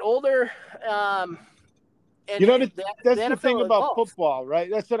players get older, and that's the the thing NFL about evolves. football, right?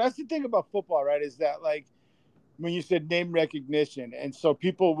 That's the thing about football, right? Is that, like, when you said name recognition, and so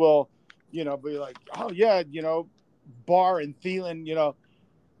people will, be like, oh yeah, Barr and Thielen,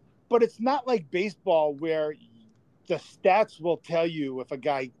 but it's not like baseball where the stats will tell you if a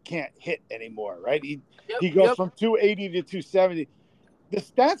guy can't hit anymore, right? He goes from 280 to 270. The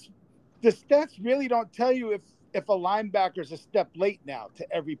stats really don't tell you if a linebacker's a step late now to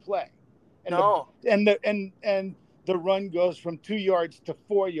every play. And No. The run goes from 2 yards to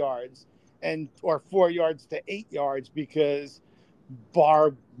 4 yards or 4 yards to 8 yards because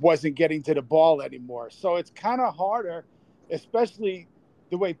Barr wasn't getting to the ball anymore. So it's kind of harder, especially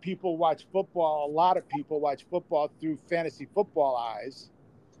the way people watch football. A lot of people watch football through fantasy football eyes.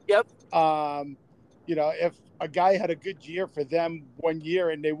 Yep. If a guy had a good year for them one year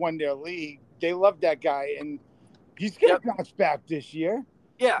and they won their league, they love that guy, and he's going to bounce back this year.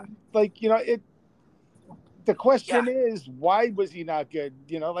 Yeah. Like, the question is, why was he not good?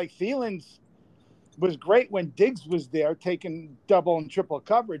 Like Thielen's was great when Diggs was there, taking double and triple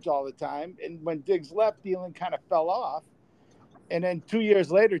coverage all the time. And when Diggs left, Thielen kind of fell off. And then 2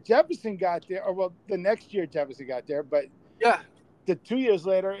 years later, Jefferson got there. Or, well, the next year Jefferson got there. But the 2 years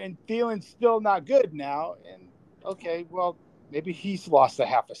later, and Thielen's still not good now. And, okay, well, maybe he's lost a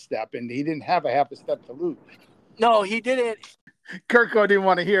half a step, and he didn't have a half a step to lose. No, he didn't. Kirko didn't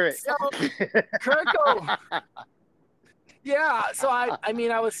want to hear it. So, Kirko. Yeah, so I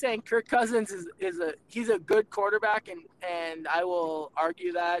was saying Kirk Cousins he's a good quarterback, and I will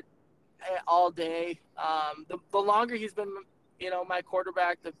argue that all day. The longer he's been, my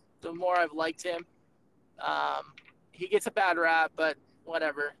quarterback, the more I've liked him. He gets a bad rap, but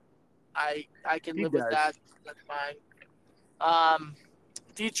whatever. I can He live with does. that. That's fine. Um,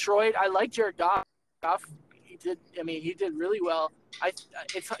 Detroit, I like Jared Goff. He did. I mean, he did really well. It's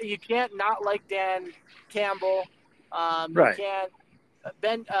you can't not like Dan Campbell. You Right. can't.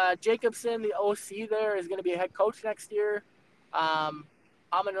 Ben Jacobson, the OC there, is going to be a head coach next year. Um,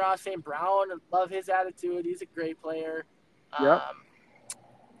 Amon-Ra St. Brown, love his attitude. He's a great player. Yep.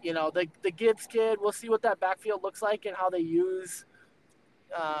 Um, the Gibbs kid. We'll see what that backfield looks like and how they use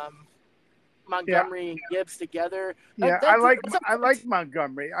um, Yeah. Montgomery and Gibbs together. Yeah. That's I a like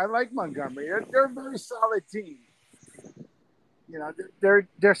Montgomery. I like Montgomery. They're a very solid team.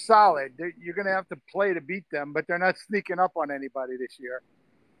 They're solid. You're going to have to play to beat them, but they're not sneaking up on anybody this year.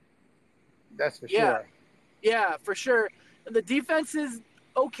 That's for yeah, sure. yeah, for sure. The defense is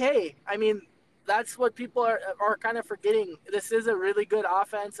okay. I mean, that's what people are kind of forgetting. This is a really good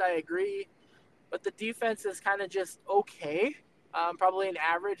offense. I agree, but the defense is kind of just okay. Probably an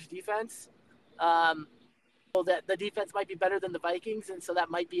average defense. So that the defense might be better than the Vikings, and so that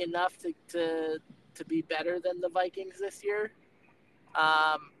might be enough to be better than the Vikings this year.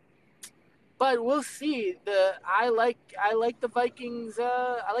 Um, but we'll see. I like the Vikings.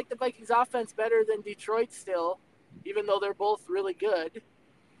 I like the Vikings offense better than Detroit still, even though they're both really good.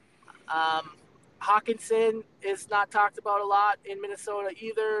 Um, Hawkinson is not talked about a lot in Minnesota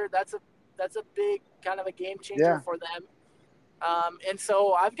either. That's a big kind of a game changer Yeah. for them. And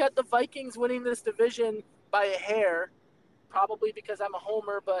so I've got the Vikings winning this division by a hair, probably because I'm a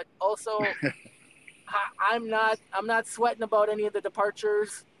homer, but also I'm not sweating about any of the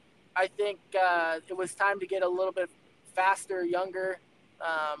departures. I think it was time to get a little bit faster, younger.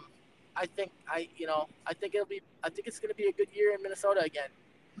 Um, I think it's going to be a good year in Minnesota again.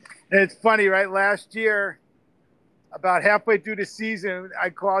 And it's funny, right? Last year, about halfway through the season, I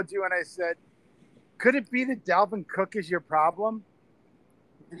called you and I said, could it be that Dalvin Cook is your problem?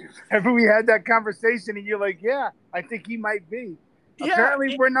 Remember we had that conversation and you're like, yeah, I think he might be. Yeah,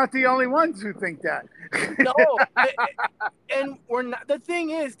 Apparently, we're not the only ones who think that. no, and we're not. The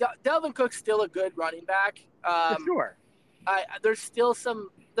thing is, Delvin Cook's still a good running back. For sure. There's still some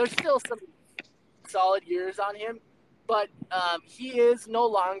solid years on him, but he is no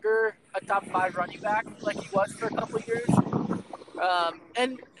longer a top five running back like he was for a couple of years.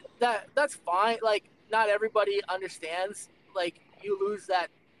 And that's fine. Like not everybody understands. Like you lose that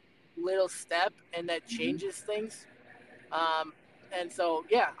little step, and that changes things. Um, and so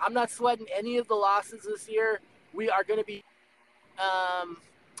yeah, I'm not sweating any of the losses this year. We are going to be um,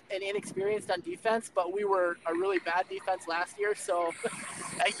 and inexperienced on defense, but we were a really bad defense last year. So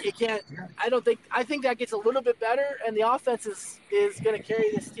you can't. I think that gets a little bit better, and the offense is going to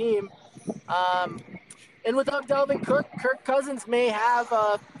carry this team. Um, and without Dalvin Cook, Kirk Cousins may have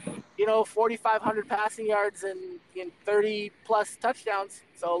 4,500 passing yards and 30 plus touchdowns.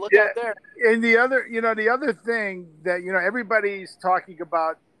 So look Yeah. out there. And the other thing that, everybody's talking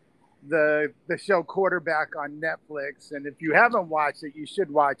about the show Quarterback on Netflix. And if you haven't watched it, you should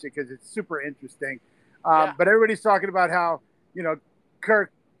watch it because it's super interesting. Yeah. But everybody's talking about how,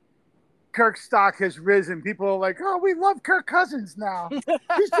 Kirk Kirk's stock has risen. People are like, oh, we love Kirk Cousins now.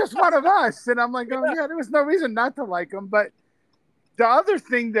 He's just one of us. And I'm like, oh, yeah, there was no reason not to like him. But the other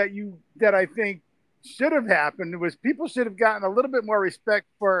thing that I think should have happened was people should have gotten a little bit more respect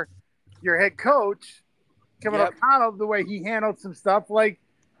for your head coach, Kevin Yep. O'Connell, the way he handled some stuff, like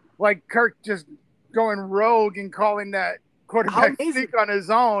Kirk just going rogue and calling that quarterback sneak on his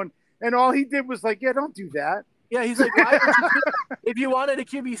own. And all he did was like, yeah, don't do that. Yeah, he's like, why would you do that? If you wanted a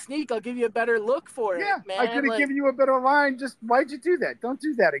QB sneak, I'll give you a better look for it, man. I could have given you a better line. Just why'd you do that? Don't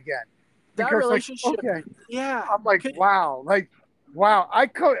do that again. That Because, relationship. okay. Yeah. I'm like, wow. Wow.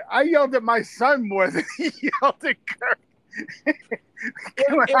 I yelled at my son more than he yelled at Kirk.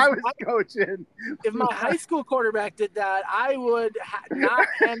 When I was coaching. If my high school quarterback did that, I would not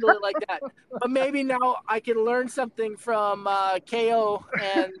handle it like that. But maybe now I can learn something from KO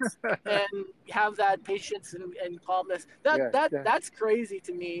and have that patience and calmness. That's crazy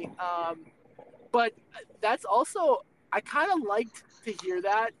to me. But that's also, I kind of liked to hear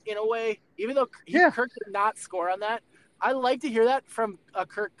that in a way, even though Kirk did not score on that. I like to hear that from a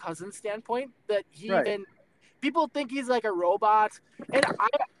Kirk Cousins standpoint, that people think he's like a robot, and I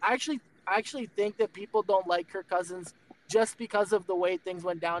actually think that people don't like Kirk Cousins just because of the way things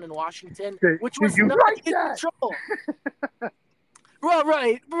went down in Washington, which was not in control. Well,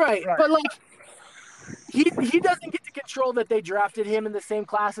 right, but like he doesn't get to control that they drafted him in the same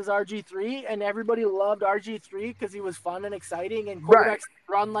class as RG3, and everybody loved RG3 because he was fun and exciting, and quarterbacks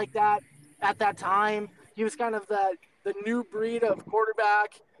run like that at that time. He was kind of the new breed of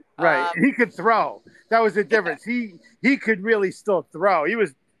quarterback. Right. He could throw. That was the Yeah, difference. He could really still throw. He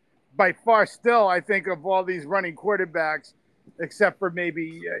was by far still, I think, of all these running quarterbacks, except for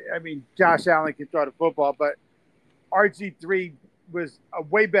maybe, I mean, Josh Allen can throw the football, but RG3 was a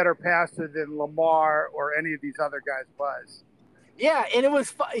way better passer than Lamar or any of these other guys was. yeah, and it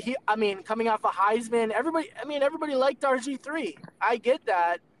was I mean, coming off a Heisman, everybody liked RG3. I get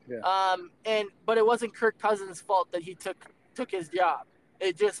that. Yeah. But it wasn't Kirk Cousins' fault that he took his job.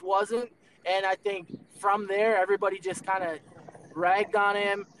 It just wasn't. And I think from there, everybody just kind of ragged on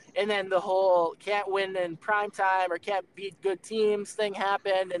him. And then the whole can't win in prime time or can't beat good teams thing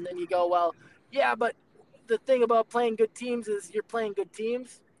happened. And then you go, well, yeah, but the thing about playing good teams is you're playing good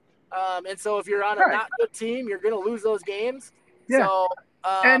teams. And so if you're on a Right. not good team, you're going to lose those games. Yeah. So,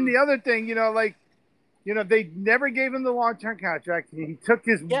 And the other thing, they never gave him the long-term contract. yeah, He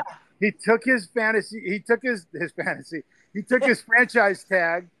took his fantasy. He took his fantasy. He took his franchise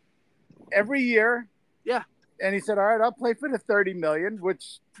tag every year. yeah, And he said, "All right, I'll play for the $30 million,"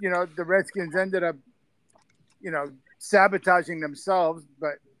 which the Redskins ended up, sabotaging themselves.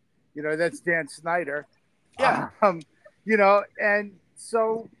 But that's Dan Snyder. yeah. And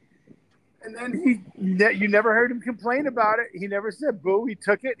so, and then you never heard him complain about it. He never said boo. He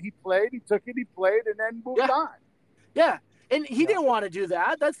took it. He played. He took it. He played, and then moved Yeah. on. Yeah. And he didn't want to do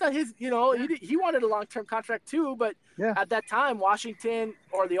that. That's not his, he wanted a long-term contract too, but Yeah. at that time, Washington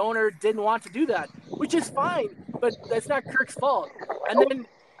or the owner didn't want to do that, which is fine, but that's not Kirk's fault.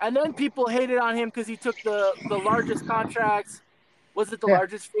 And then people hated on him because he took the largest contracts. Was it the Yeah.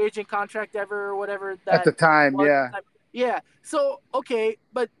 largest free agent contract ever or whatever At that the time, was? yeah. Yeah. So, okay,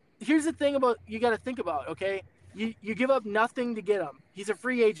 but here's the thing about you got to think about, okay? You give up nothing to get him. He's a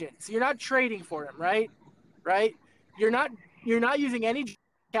free agent. So you're not trading for him, right? Right? You're not using any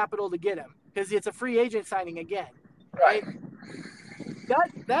capital to get him because it's a free agent signing again, right?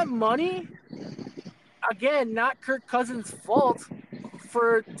 That money, again, not Kirk Cousins' fault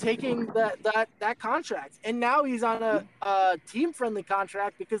for taking that contract, and now he's on a team friendly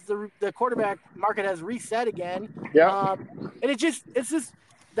contract because the quarterback market has reset again. Yeah. And it's just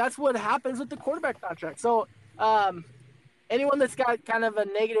that's what happens with the quarterback contract. So anyone that's got kind of a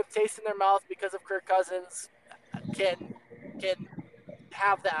negative taste in their mouth because of Kirk Cousins can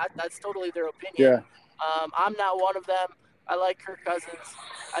have that. That's totally their opinion. Yeah. I'm not one of them. I like Kirk Cousins.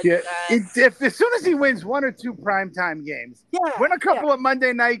 Yeah. If as soon as he wins one or two primetime games, win a couple of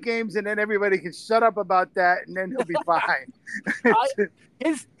Monday night games, and then everybody can shut up about that, and then he'll be fine.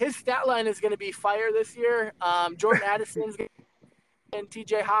 His stat line is going to be fire this year. Jordan Addison's and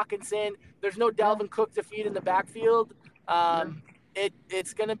T.J. Hawkinson. There's no Dalvin Cook to feed in the backfield.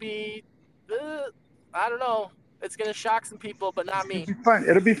 It's going to be, I don't know. It's going to shock some people, but not me.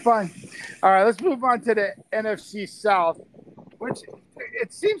 It'll be fun. All right, let's move on to the NFC South, which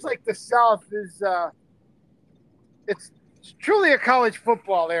it seems like the South is it's truly a college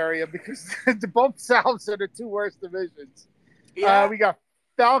football area because both Souths are the two worst divisions. Yeah. We got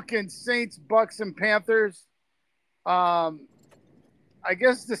Falcons, Saints, Bucks, and Panthers. I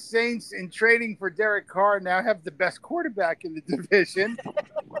guess the Saints, in trading for Derek Carr, now have the best quarterback in the division.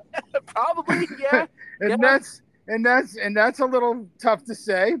 Probably, yeah. That's a little tough to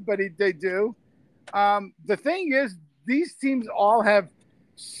say, but they do. The thing is, these teams all have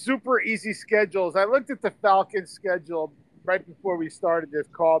super easy schedules. I looked at the Falcons schedule right before we started this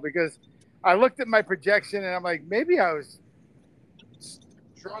call because I looked at my projection and I'm like, maybe I was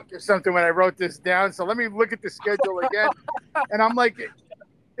drunk or something when I wrote this down. So let me look at the schedule again. And I'm like,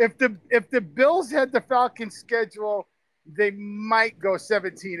 if the Bills had the Falcons schedule, they might go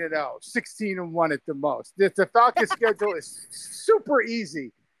 17-0, 16-1 at the most. The Falcons schedule is super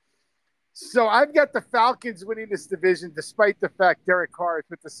easy. So I've got the Falcons winning this division, despite the fact Derek Carr is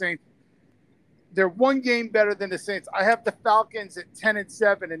with the Saints. They're one game better than the Saints. I have the Falcons at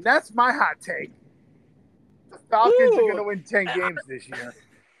 10-7, and that's my hot take. The Falcons are going to win 10 games this year.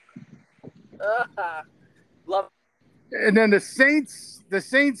 Love. And then the Saints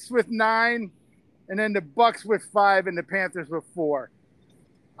with 9, and then the Bucks with 5, and the Panthers with 4.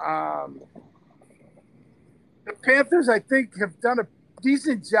 The Panthers, I think, have done a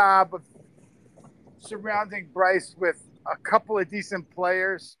decent job of surrounding Bryce with a couple of decent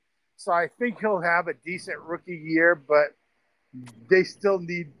players. So I think he'll have a decent rookie year, but they still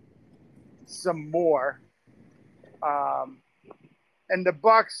need some more. And the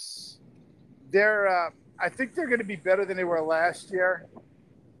Bucks, I think they're going to be better than they were last year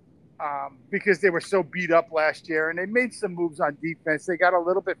because they were so beat up last year, and they made some moves on defense. They got a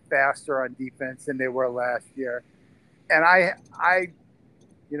little bit faster on defense than they were last year. And I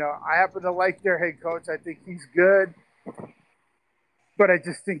happen to like their head coach. I think he's good. but I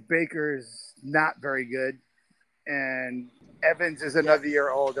just think Baker's not very good, and Evans is Yeah. another year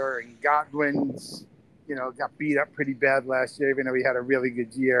older, and Godwin's, got beat up pretty bad last year, even though he had a really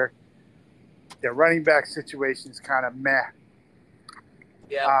good year. Their running back situation is kind of meh.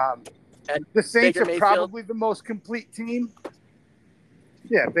 Yeah. And The Saints Baker are Mayfield. probably the most complete team.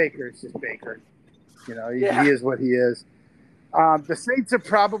 Yeah, Baker is just Baker. He Yeah. is what he is. The Saints are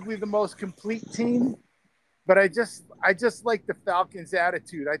probably the most complete team, but I just like the Falcons'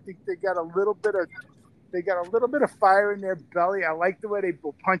 attitude. I think they got a little bit of fire in their belly. I like the way they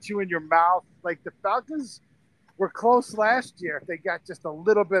will punch you in your mouth. Like the Falcons were close last year. If they got just a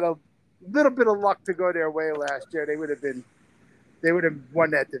little bit of luck to go their way last year, they would have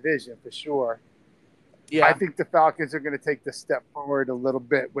won that division for sure. I Yeah. think the Falcons are going to take the step forward a little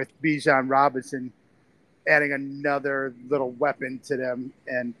bit with Bijan Robinson adding another little weapon to them,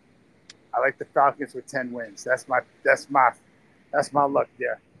 and I like the Falcons with 10 wins. That's my luck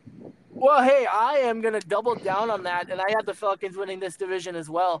there. Well, hey, I am gonna double down on that, and I had the Falcons winning this division as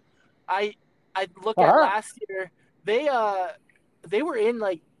well. I I look at Uh-huh. last year; they were in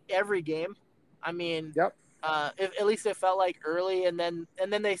like every game. I mean, Yep. at least it felt like early, and then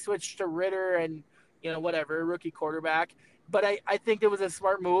they switched to Ritter and whatever rookie quarterback. But I think it was a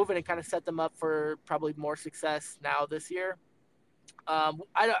smart move, and it kind of set them up for probably more success now this year.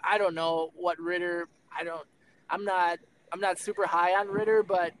 I don't know what Ritter. I'm not I'm not super high on Ritter,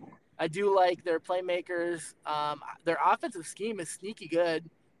 but I do like their playmakers. Their offensive scheme is sneaky good.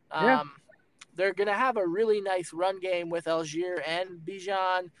 Yeah. Um, they're gonna have a really nice run game with Algier and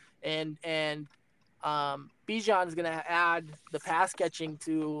Bijan, and Bijan's gonna add the pass catching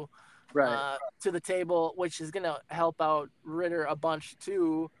Right. to the table, which is gonna help out Ritter a bunch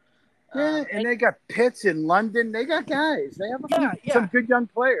too. Yeah, and And they got Pitts in London. They got guys. They have yeah, some yeah, good young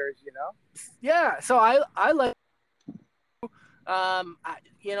players. yeah. So I like.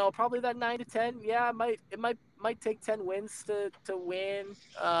 Probably that 9 to 10. Yeah, it might take 10 wins to win.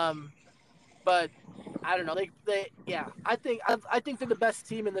 But I don't know. Yeah. I think they're the best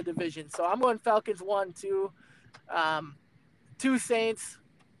team in the division. So I'm going Falcons 1, 2, um, 2 Saints.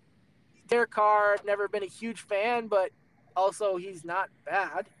 Derek Carr, never been a huge fan, but also he's not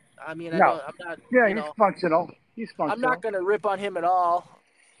bad. I mean, I No. don't. I'm not. Yeah, he's functional. He's I'm not functional. going to rip on him at all.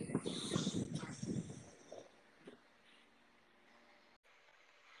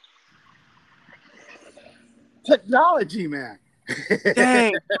 Technology, man.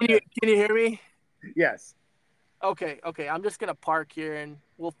 Dang. Can you hear me? Yes. Okay. I'm just gonna park here and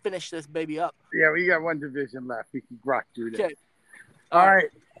we'll finish this baby up. Yeah, we got one division left. We can rock through this. Okay. All All right.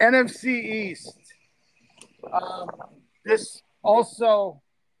 right. NFC East. This also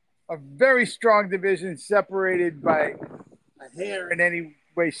a very strong division separated by a hair in any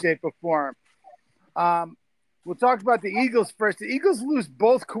way, shape, or form. We'll talk about the Eagles first. The Eagles lose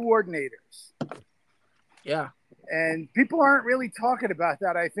both coordinators. Yeah. And people aren't really talking about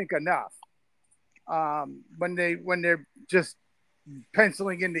that, I think, enough. When they're just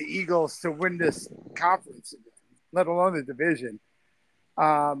penciling in the Eagles to win this conference, let alone the division.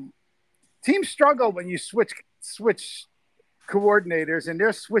 Teams struggle when you switch coordinators, and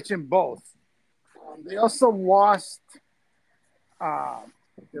they're switching both. They also lost.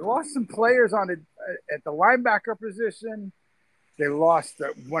 They lost some players at the linebacker position. They lost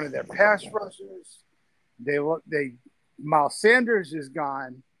one of their pass rushers. They Miles Sanders is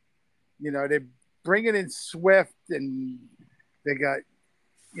gone. They're bringing in Swift, and they got,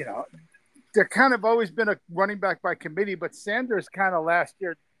 they're kind of always been a running back by committee, but Sanders kind of last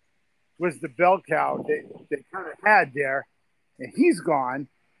year was the bell cow they kind of had there, and he's gone.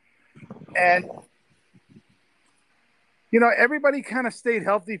 And everybody kind of stayed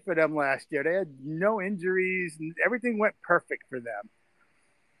healthy for them last year. They had no injuries, and everything went perfect for them.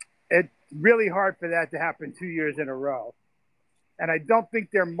 It's really hard for that to happen 2 years in a row. And I don't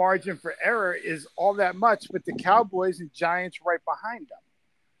think their margin for error is all that much with the Cowboys and Giants right behind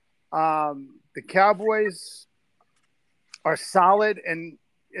them. The Cowboys are solid. And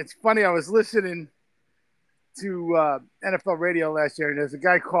it's funny, I was listening to NFL radio last year, and there's a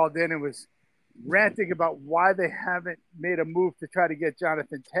guy called in and was ranting about why they haven't made a move to try to get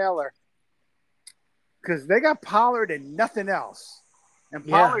Jonathan Taylor, because they got Pollard and nothing else. And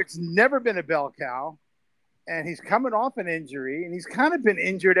Pollard's never been a bell cow. And he's coming off an injury, and he's kind of been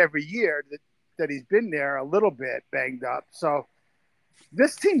injured every year that he's been there, a little bit banged up. So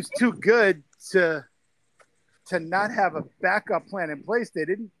this team's too good to not have a backup plan in place. They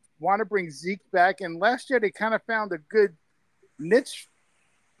didn't want to bring Zeke back, and last year they kind of found a good niche,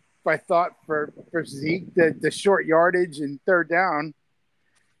 I thought, for Zeke. The short yardage and third down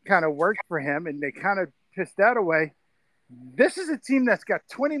kind of worked for him, and they kind of pissed that away. this is a team that's got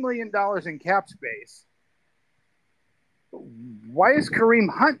 $20 million in cap space. Why is Kareem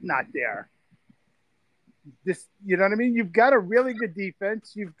Hunt not there? This, you know what I mean? You've got a really good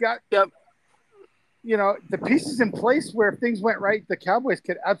defense. You've got, Yep. you know, the pieces in place where if things went right, the Cowboys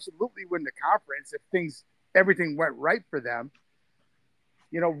could absolutely win the conference if everything went right for them.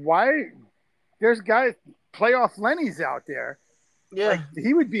 You know, why? There's guys, playoff Lenny's out there. Yeah. Like,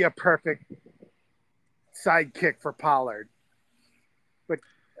 he would be a perfect sidekick for Pollard. But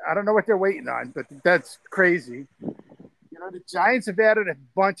I don't know what they're waiting on, but that's crazy. You know, the Giants have added a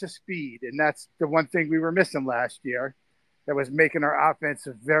bunch of speed, and that's the one thing we were missing last year that was making our offense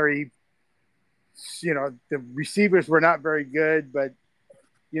a very, you know, the receivers were not very good, but,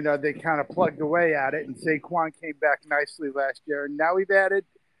 you know, they kind of plugged away at it, and Saquon came back nicely last year. And now we've added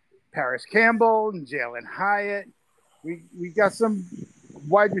Paris Campbell and Jalen Hyatt. We got some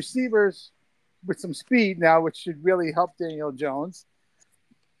wide receivers with some speed now, which should really help Daniel Jones.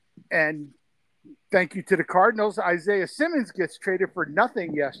 And thank you to the Cardinals. Isaiah Simmons gets traded for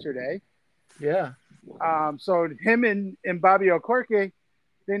nothing yesterday. Yeah. So him and Bobby Okereke,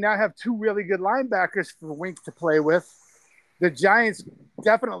 they now have two really good linebackers for Wink to play with. The Giants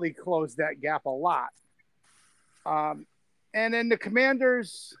definitely closed that gap a lot. And then the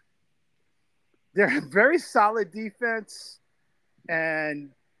Commanders, they're a very solid defense, and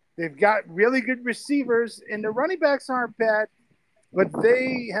they've got really good receivers, and the running backs aren't bad, but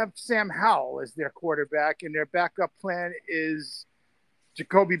they have Sam Howell as their quarterback, and their backup plan is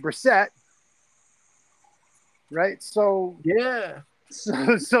Jacoby Brissett, right? So Yeah.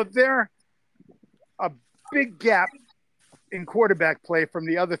 So they're a big gap in quarterback play from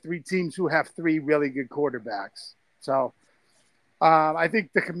the other three teams who have three really good quarterbacks. So I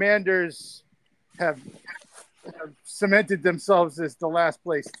think the Commanders have cemented themselves as the last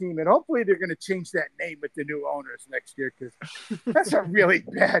place team, and hopefully they're going to change that name with the new owners next year, because that's a really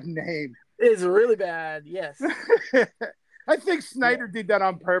bad name. It's really bad. Yes. I think Snyder did that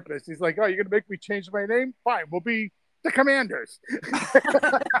on purpose. He's like, "Oh, you're going to make me change my name? Fine, we'll be the Commanders."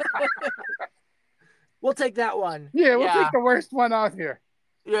 We'll take that one. Yeah, we'll take the worst one out here.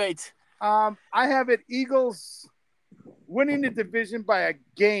 Right. I have it Eagles winning the division by a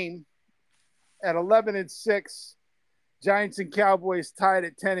game at 11-6. Giants and Cowboys tied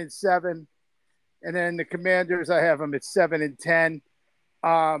at 10-7, and then the Commanders, I have them at 7-10.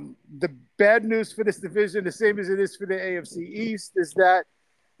 The bad news for this division, the same as it is for the AFC East, is that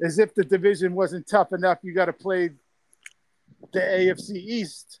as if the division wasn't tough enough, you got to play the AFC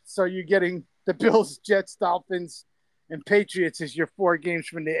East. So you're getting the Bills, Jets, Dolphins, and Patriots as your 4 games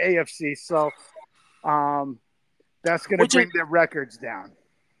from the AFC. So that's going to bring their records down.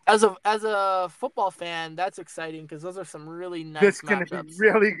 As a football fan, that's exciting because those are some really nice This is going to be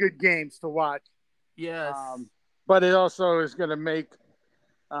really good games to watch. Yes. But it also is going to make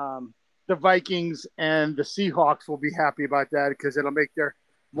the Vikings and the Seahawks will be happy about that, because it'll make their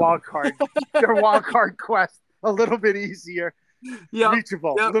wild card quest a little bit easier.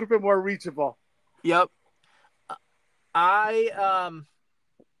 Reachable, a little bit more reachable. Yep. I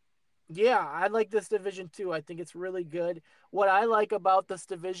like this division too. I think it's really good. What I like about this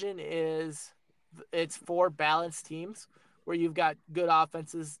division is it's 4 balanced teams where you've got good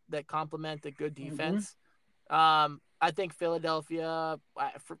offenses that complement the good defense. Mm-hmm. I think Philadelphia,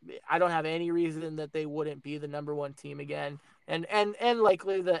 I don't have any reason that they wouldn't be the number 1 team again, and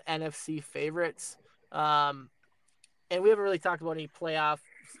likely the NFC favorites. And we haven't really talked about any playoff,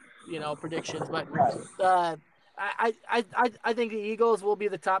 predictions, but I think the Eagles will be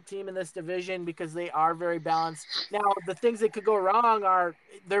the top team in this division because they are very balanced. Now, the things that could go wrong are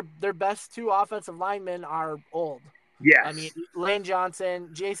their best 2 offensive linemen are old. Yes. I mean, Lane Johnson,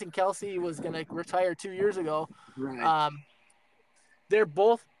 Jason Kelsey was going to retire 2 years ago. Right. They're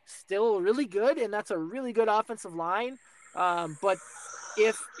both still really good, and that's a really good offensive line. But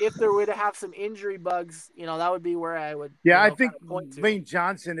if there were to have some injury bugs, that would be where I would. Yeah, I think Lane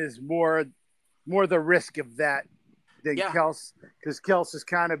Johnson is more the risk of that than Kels, because Kels has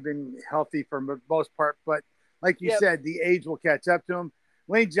kind of been healthy for the most part. But like you said, the age will catch up to him.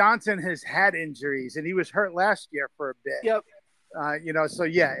 Lane Johnson has had injuries, and he was hurt last year for a bit. Yep. So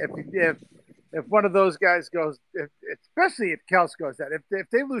yeah, if one of those guys goes, especially if Kels goes that, if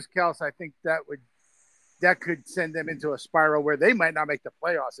they lose Kels, I think that could send them into a spiral where they might not make the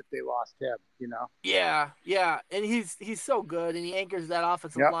playoffs if they lost him. Yeah, and he's so good, and he anchors that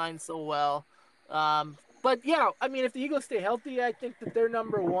offensive line so well. But yeah, I mean, if the Eagles stay healthy, I think that they're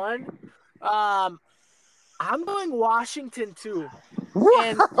number 1. I'm going Washington too.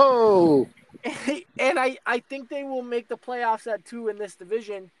 Whoa! And I think they will make the playoffs at 2 in this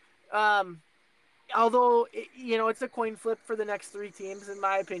division. although it's a coin flip for the next three teams in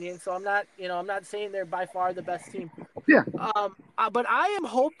my opinion. So I'm not saying they're by far the best team. Yeah. But I am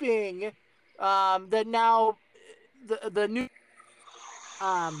hoping that now the new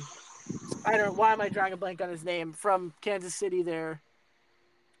I don't know why am I drawing a blank on his name from Kansas City there.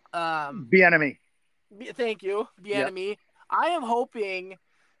 Um, The enemy. Thank you, the Yeah. enemy. I am hoping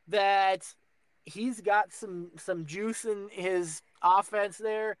that he's got some juice in his offense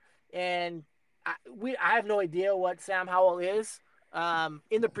there, and I have no idea what Sam Howell is.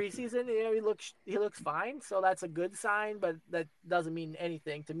 In the preseason, he looks fine, so that's a good sign, but that doesn't mean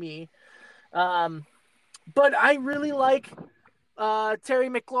anything to me. Um, but I really like Terry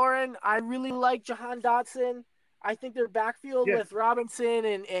McLaurin. I really like Jahan Dotson. I think their backfield Yeah. with Robinson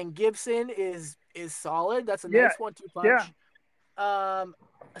and Gibson is solid. That's a Yeah. nice 1-2 Yeah. punch. Um,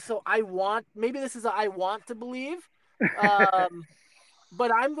 so maybe this is a I want to believe. Um,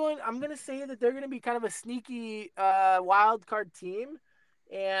 but I'm going to say that they're going to be kind of a sneaky wild card team,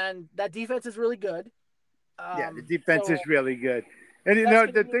 and that defense is really good. Yeah. The defense So is really good. And that's going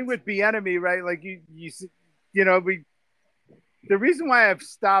to the be thing with the enemy, right? Like you know, the reason why I've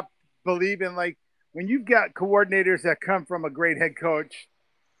stopped believing, like, when you've got coordinators that come from a great head coach,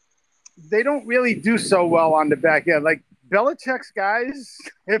 they don't really do so well on the back end. Like Belichick's guys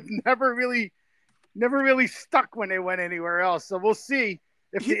have never really stuck when they went anywhere else. So we'll see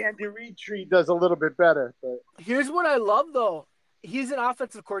if the Andy Reid tree does a little bit better. But Here's what I love though. He's an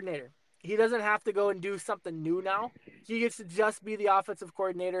offensive coordinator. He doesn't have to go and do something new now. He gets to just be the offensive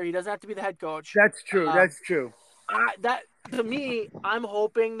coordinator. He doesn't have to be the head coach. that's true. Um, That's true. that to me, I'm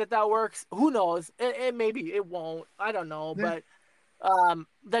hoping that works. Who knows? It maybe it won't. I don't know. Yeah. But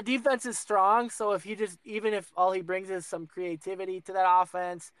the defense is strong. So if even if all he brings is some creativity to that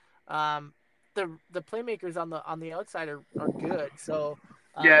offense, um, the playmakers on the outside are good. So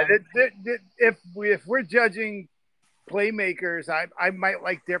Yeah, um, if we're judging playmakers, I might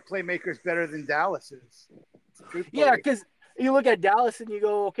like their playmakers better than Dallas's. yeah, Truthfully, because you look at Dallas and you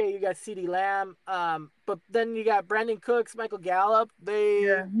go, okay, you got CeeDee Lamb, but then you got Brandon Cooks, Michael Gallup.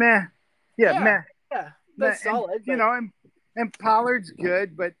 yeah, meh, yeah, Yeah, meh, yeah, meh, that's and solid, but and Pollard's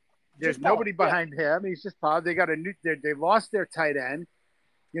good, but there's just Pollard. nobody Yeah, behind him. He's just Pollard. They got a new. They lost their tight end.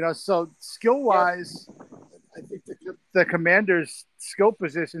 So skill yep, wise, I think the Commanders' skill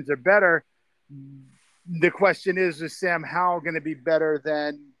positions are better. The question is Sam Howell going to be better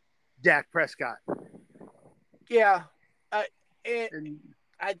than Dak Prescott? yeah. Uh, it, And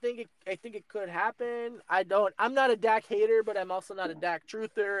I think it could happen. I'm not a Dak hater, but I'm also not a Dak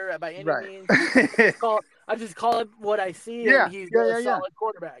truther by any right. means. I just call it what I see, and Yeah, he's yeah, a yeah, yeah. solid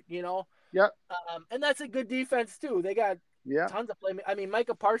quarterback. Yep, And that's a good defense too. They got yeah. tons of play. I mean,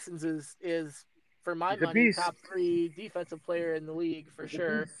 Micah Parsons is for my He's a money beast. top three defensive player in the league for He's a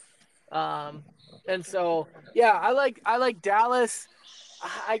sure. beast. And so yeah, I like Dallas.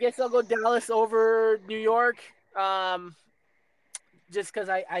 I guess I'll go Dallas over New York. Just because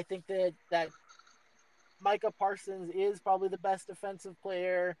I think that Micah Parsons is probably the best defensive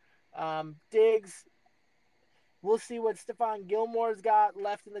player. Diggs, we'll see what Stephon Gilmore's got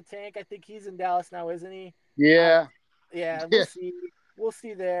left in the tank. I think he's in Dallas now, isn't he? Um, Yeah, yeah, we'll yeah, see. We'll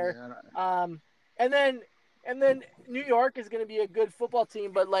see there. yeah. Um, and then New York is going to be a good football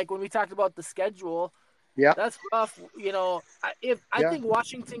team, but like when we talked about the schedule, Yeah, that's rough. If I yeah, think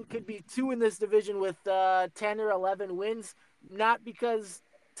Washington could be two in this division with 10 or 11 wins, not because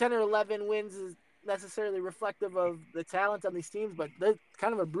 10 or 11 wins is necessarily reflective of the talent on these teams, but they're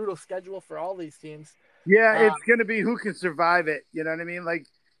kind of a brutal schedule for all these teams. yeah. Um, It's going to be who can survive it. You know what I mean? Like,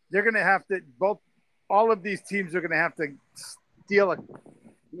 they're going to have to both. All of these teams are going to have to steal a.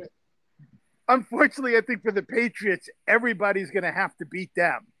 Unfortunately, I think for the Patriots, everybody's going to have to beat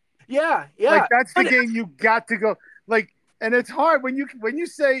them. yeah, Like, yeah, that's the but game you got to go. Like, and it's hard when you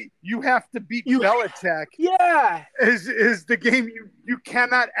say you have to beat you, Belichick. yeah, Is the game you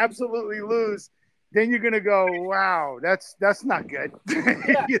cannot absolutely lose. Then you're gonna go, wow, that's not good.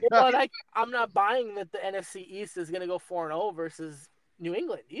 yeah. You know? Well, and I'm not buying that the NFC East is going to go 4-0 versus New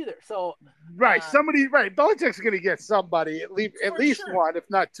England either. So, Right, somebody, right. Belichick's gonna get somebody at for least sure, one, if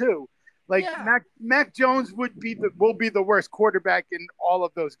not two. Like yeah, Mac Jones will be the worst quarterback in all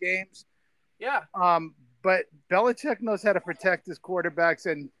of those games. yeah, But Belichick knows how to protect his quarterbacks,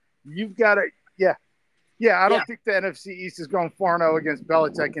 and you've got to, yeah, yeah. I yeah. don't think the NFC East is going 4-0 against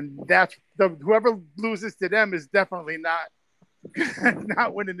Belichick, and that's whoever loses to them is definitely not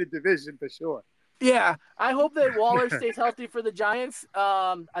not winning the division for sure. Yeah, I hope that Waller stays healthy for the Giants.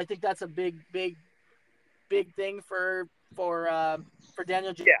 I think that's a big thing for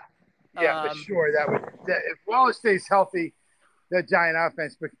Daniel. Yeah, yeah, for Um, sure. If Wallace stays healthy, that giant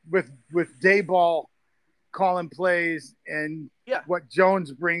offense, but with Dayball calling plays and Yeah. what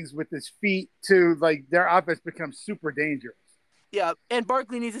Jones brings with his feet too, like their offense becomes super dangerous. Yeah, and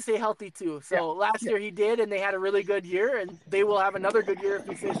Barkley needs to stay healthy too. Yeah, So last yeah. year he did, and they had a really good year, and they will have another good year if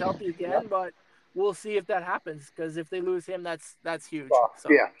he stays healthy Yep. again. But we'll see if that happens, because if they lose him, that's huge. Well,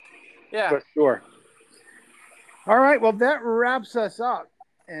 So yeah, yeah, for sure. All right, well that wraps us up,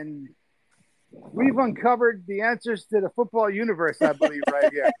 and we've uncovered the answers to the football universe, I believe,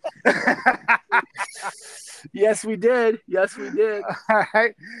 right here. yes we did. Yes we did. All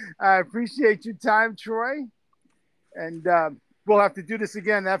right, I appreciate your time, Troy, and we'll have to do this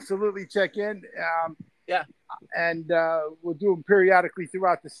again. Absolutely, check in. Yeah, And we'll do them periodically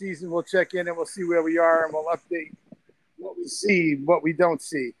throughout the season. We'll check in and we'll see where we are, and we'll update what we see, what we don't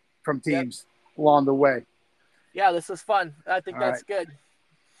see from yep, teams along the way. yeah. This was fun. I think All right. that's good.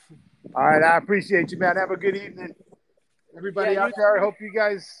 All right. I appreciate you, man. Have a good evening. Yeah, Everybody out you. there, I hope you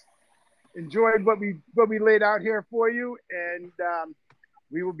guys enjoyed what we laid out here for you. And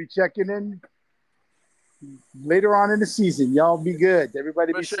we will be checking in later on in the season. Y'all be good.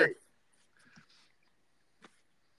 Everybody For be sure. safe.